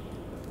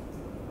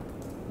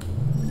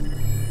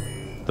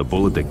 The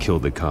bullet that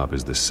killed the cop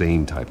is the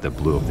same type that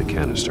blew up the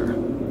canister.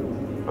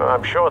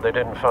 I'm sure they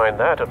didn't find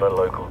that at a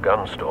local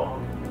gun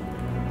store.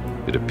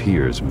 It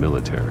appears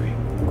military.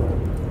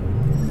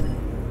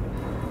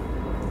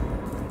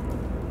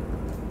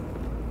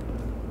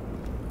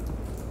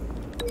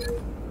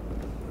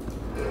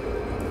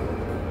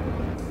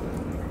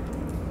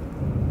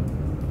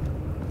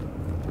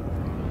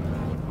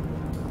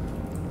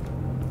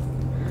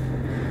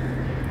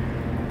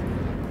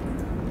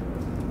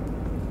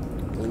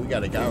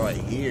 Got a guy right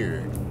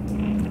here.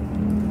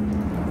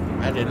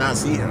 I did not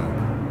see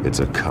him. It's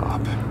a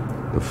cop.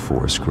 The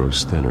force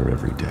grows thinner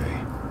every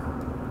day.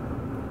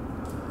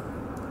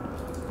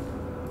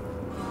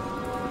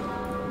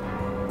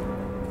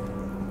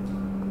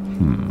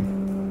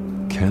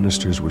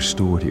 Canisters were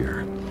stored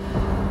here.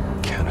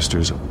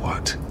 Canisters of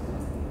what?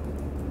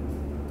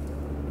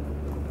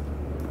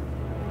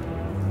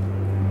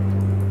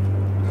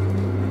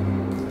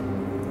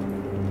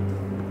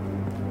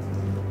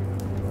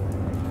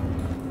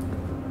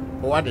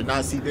 Oh, I did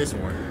not see this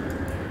one.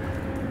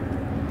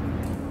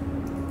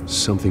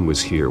 Something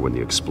was here when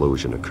the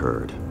explosion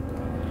occurred.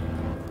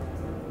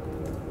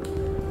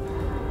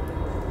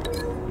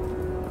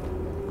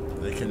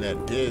 They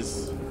connect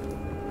this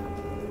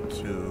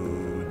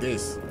to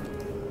this.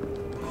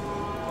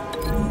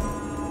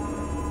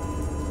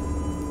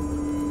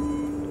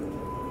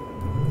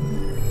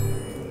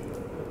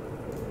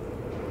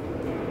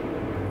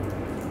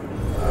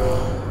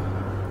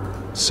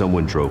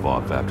 Someone drove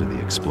off after the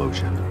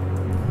explosion.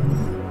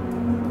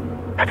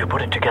 Have you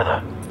put it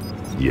together?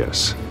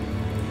 Yes.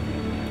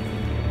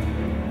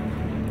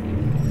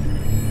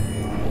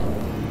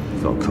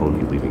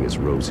 Falcone leaving his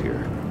rose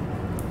here.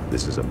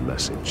 This is a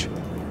message.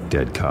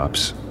 Dead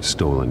cops,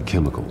 stolen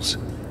chemicals.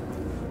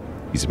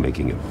 He's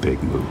making a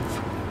big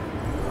move.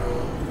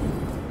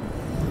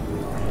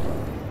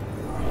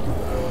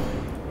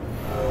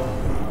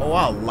 Oh,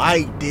 I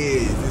like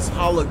this. This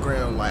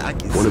hologram, like I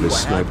can see One of his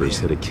what snipers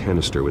happened. hit a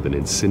canister with an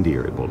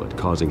incendiary bullet,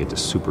 causing it to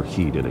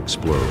superheat and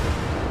explode.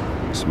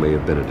 This may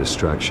have been a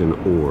distraction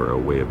or a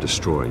way of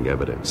destroying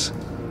evidence.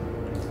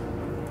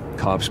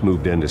 Cops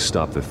moved in to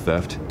stop the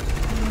theft.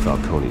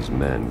 Falcone's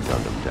men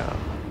gunned him down.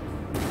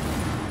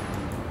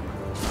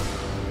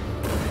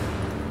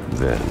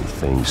 Then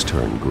things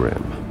turned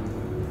grim.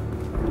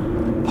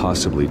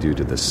 Possibly due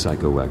to the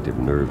psychoactive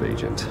nerve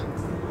agent.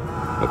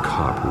 A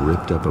cop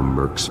ripped up a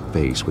merc's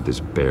face with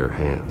his bare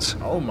hands.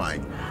 Oh my.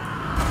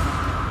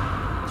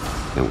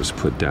 And was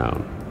put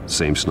down.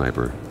 Same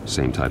sniper,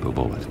 same type of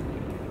bullet.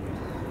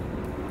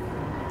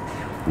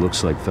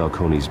 Looks like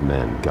Falcone's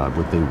men got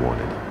what they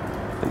wanted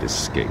and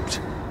escaped.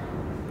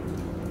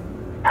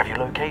 Have you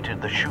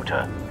located the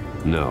shooter?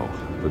 No,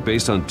 but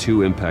based on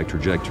two impact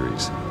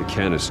trajectories, the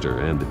canister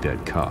and the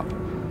dead cop,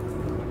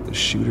 the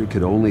shooter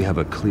could only have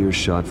a clear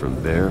shot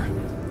from there,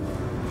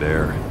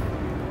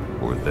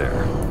 or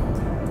there,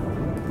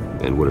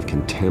 and would have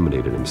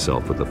contaminated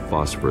himself with the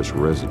phosphorus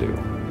residue.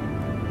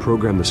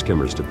 Program the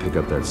skimmers to pick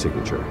up that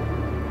signature.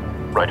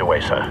 Right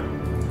away, sir.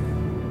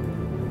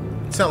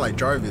 Sound like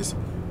Jarvis.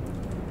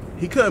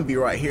 He couldn't be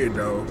right here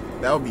though.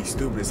 That would be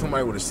stupid.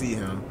 Somebody would have seen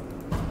him.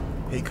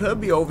 He could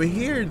be over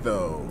here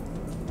though.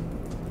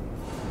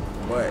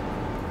 But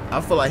I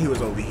feel like he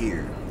was over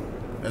here.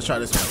 Let's try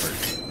this one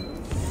first.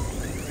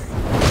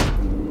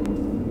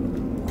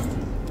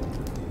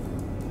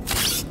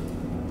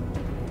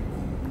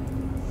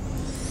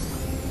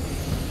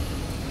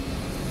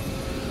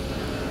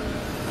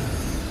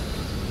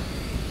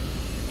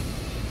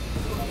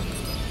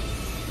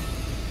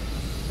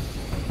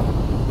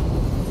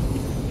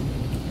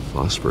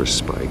 phosphorus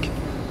spike.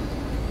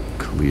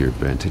 Clear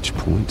vantage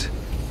point.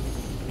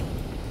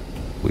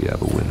 We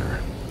have a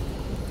winner.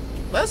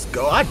 Let's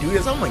go. I do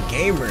this. I'm a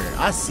gamer.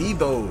 I see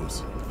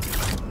those.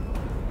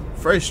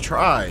 First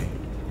try.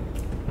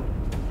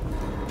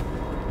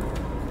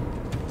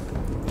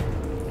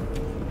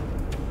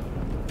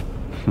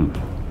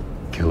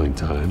 Killing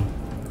time.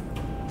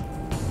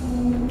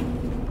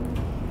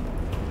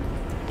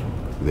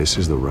 This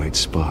is the right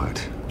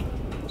spot.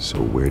 So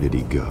where did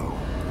he go?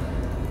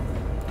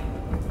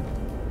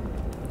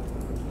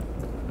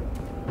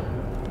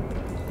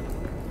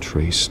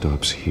 Trace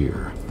stops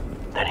here.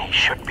 Then he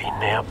should be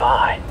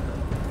nearby.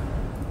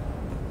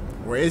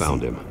 Where is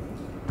Found he? him.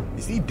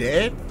 Is he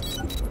dead?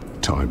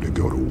 Time to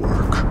go to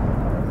work.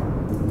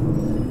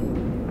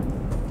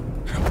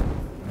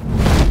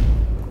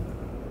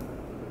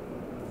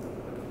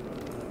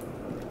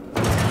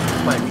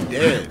 He might be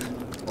dead.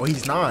 Oh,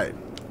 he's not.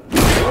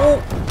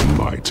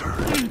 My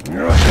turn.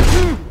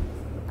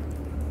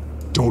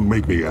 Don't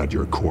make me add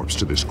your corpse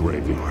to this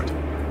graveyard.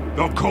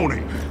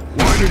 Falcone,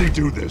 why did he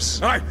do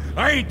this? I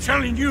ain't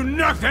telling you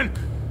nothing.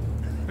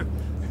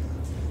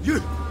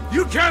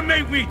 You can't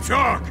make me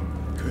talk.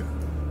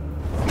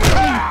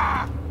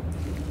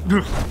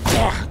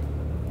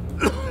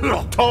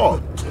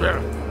 Talk.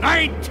 I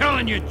ain't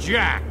telling you,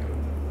 Jack.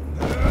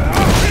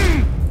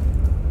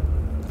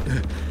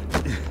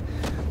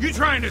 You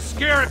trying to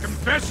scare a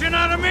confession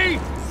out of me?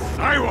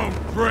 I won't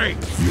break.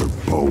 Your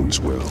bones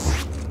will.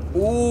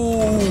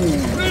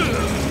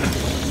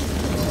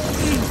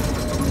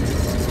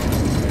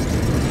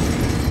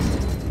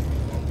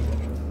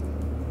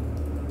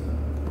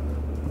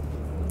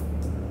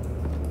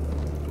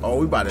 Oh,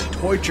 we about to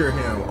torture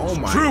him. Oh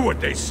my. True what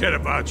they said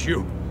about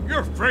you. You're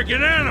a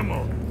freaking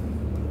animal.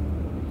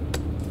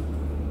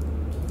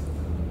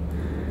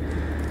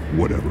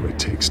 Whatever it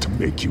takes to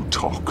make you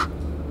talk.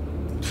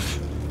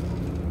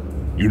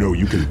 You know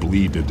you can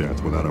bleed to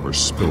death without ever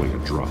spilling a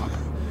drop.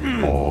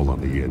 All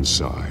on the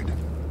inside.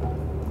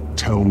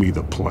 Tell me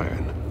the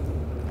plan,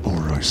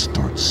 or I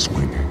start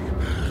swinging.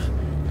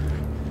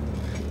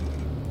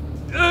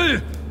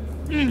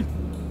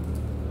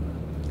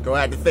 Go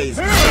at the face.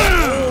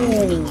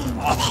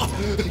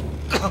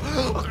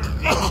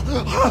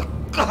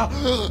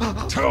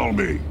 Tell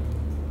me.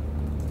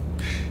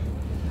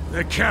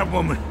 The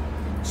Catwoman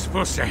was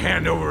supposed to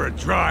hand over a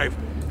drive,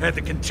 had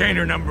the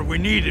container number we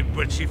needed,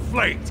 but she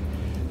flaked.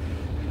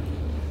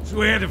 So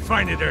we had to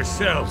find it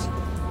ourselves.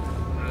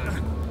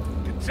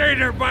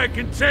 Container by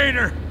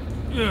container.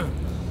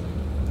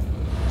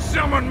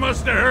 Someone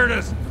must have heard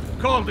us,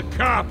 called the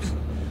cops.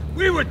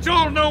 We were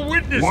told no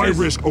witnesses. Why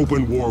risk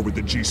open war with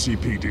the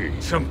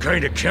GCPD? Some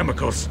kind of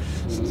chemicals.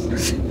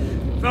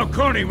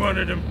 Falcone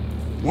wanted them.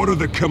 What are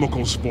the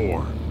chemicals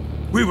for?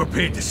 We were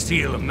paid to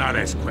steal them, not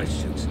ask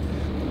questions.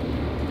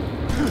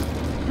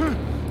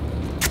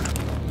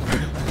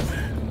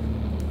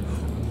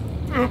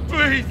 Oh,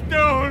 please,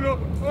 no.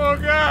 Oh,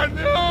 God,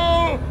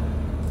 no!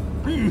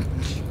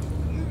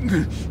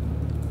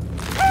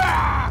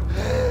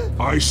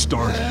 I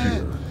start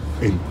here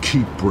and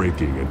keep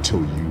breaking until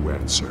you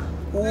answer.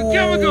 The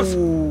chemicals!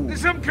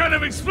 There's some kind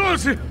of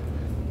explosive!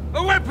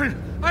 A weapon!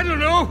 I don't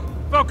know!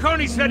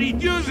 Falcone said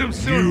he'd use them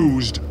soon!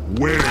 Used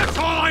where? That's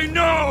all I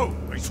know!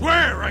 I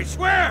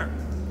swear!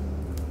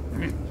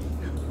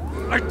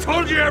 I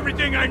told you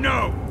everything I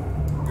know!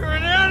 You're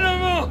an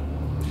animal!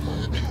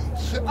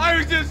 I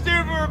was just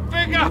here for a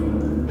pickup!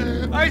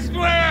 I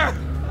swear!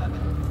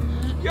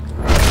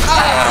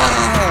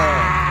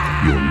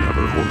 You'll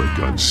never hold a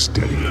gun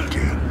steady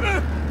again.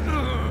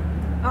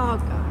 Oh,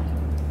 God.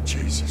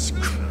 Jesus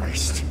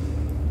Christ.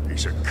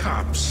 These are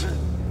cops.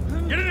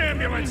 Get an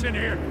ambulance in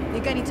here! I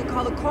think I need to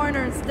call the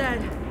coroner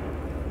instead.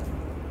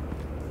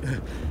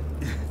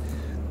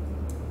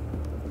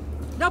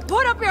 Now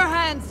put up your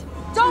hands!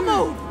 Don't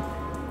move!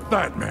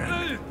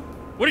 Batman,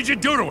 what did you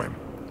do to him?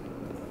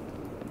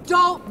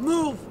 Don't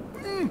move!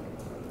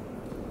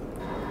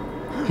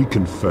 He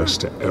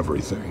confessed to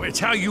everything. It's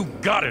how you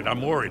got it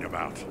I'm worried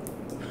about.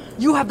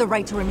 You have the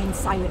right to remain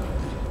silent.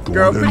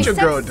 Girl, put your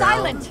girl I down. said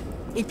silent!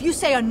 If you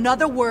say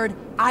another word,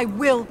 I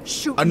will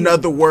shoot you.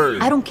 Another word.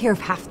 I don't care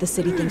if half the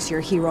city thinks you're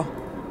a hero.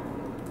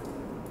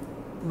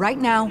 Right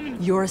now,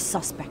 you're a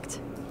suspect.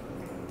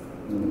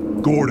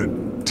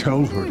 Gordon,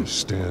 tell her to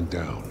stand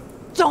down.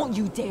 Don't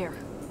you dare!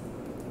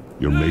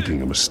 You're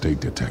making a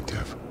mistake,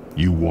 Detective.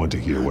 You want to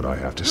hear what I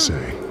have to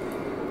say.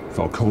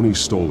 Falcone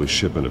stole a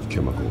shipment of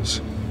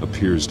chemicals.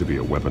 Appears to be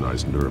a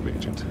weaponized nerve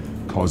agent.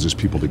 Causes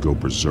people to go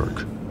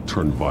berserk,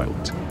 turn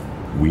violent.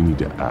 We need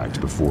to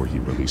act before he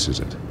releases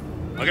it.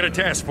 I got a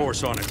task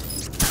force on it.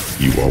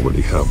 You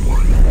already have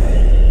one.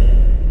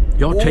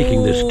 You're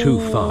taking this too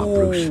far,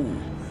 Bruce.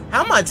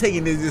 How am I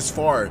taking this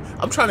far?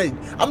 I'm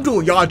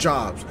doing y'all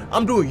jobs.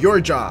 I'm doing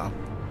your job.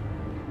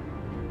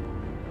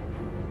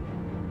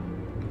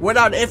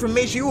 Without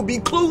information, you will be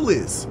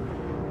clueless.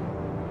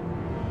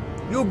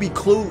 You'll be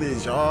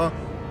clueless, y'all.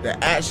 The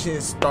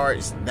action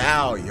starts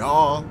now,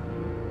 y'all.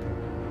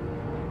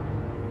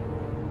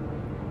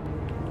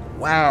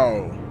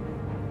 Wow.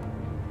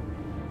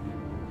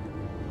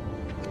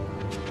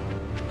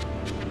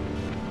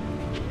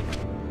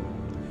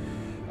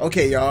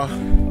 Okay, y'all.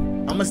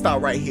 I'm gonna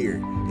stop right here.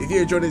 If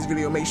you enjoyed this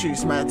video, make sure you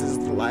smash this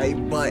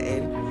like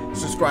button,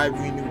 subscribe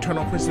if you're new, turn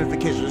on push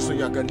notifications so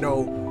y'all can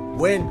know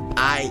when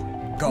I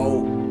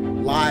go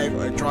live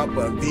or drop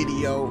a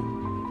video.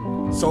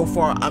 So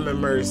far, I'm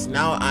immersed.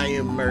 Now I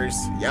am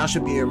immersed. Y'all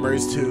should be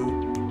immersed too.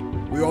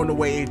 We're on the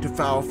way to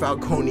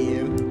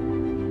Falconian.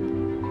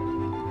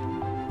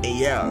 And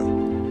yeah,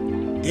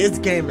 this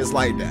game is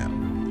like that.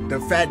 The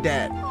fact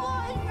that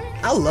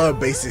I love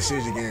basic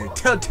shit again.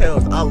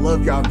 TellTales, I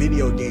love y'all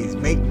video games.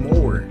 Make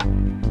more.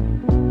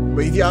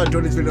 But if y'all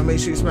enjoyed this video, make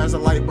sure you smash the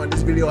like button.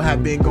 This video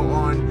have been going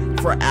on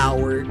for an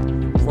hour.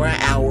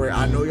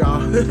 I know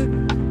y'all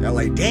y'all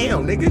like,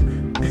 damn,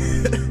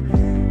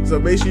 nigga. So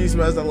make sure you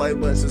smash the like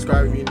button,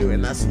 subscribe if you're new,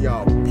 and I'll see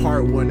y'all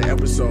part 1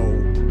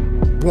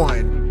 episode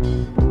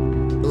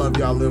 1. Love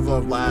y'all, live,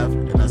 love, laugh,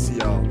 and I'll see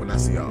y'all when I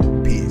see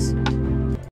y'all. Peace.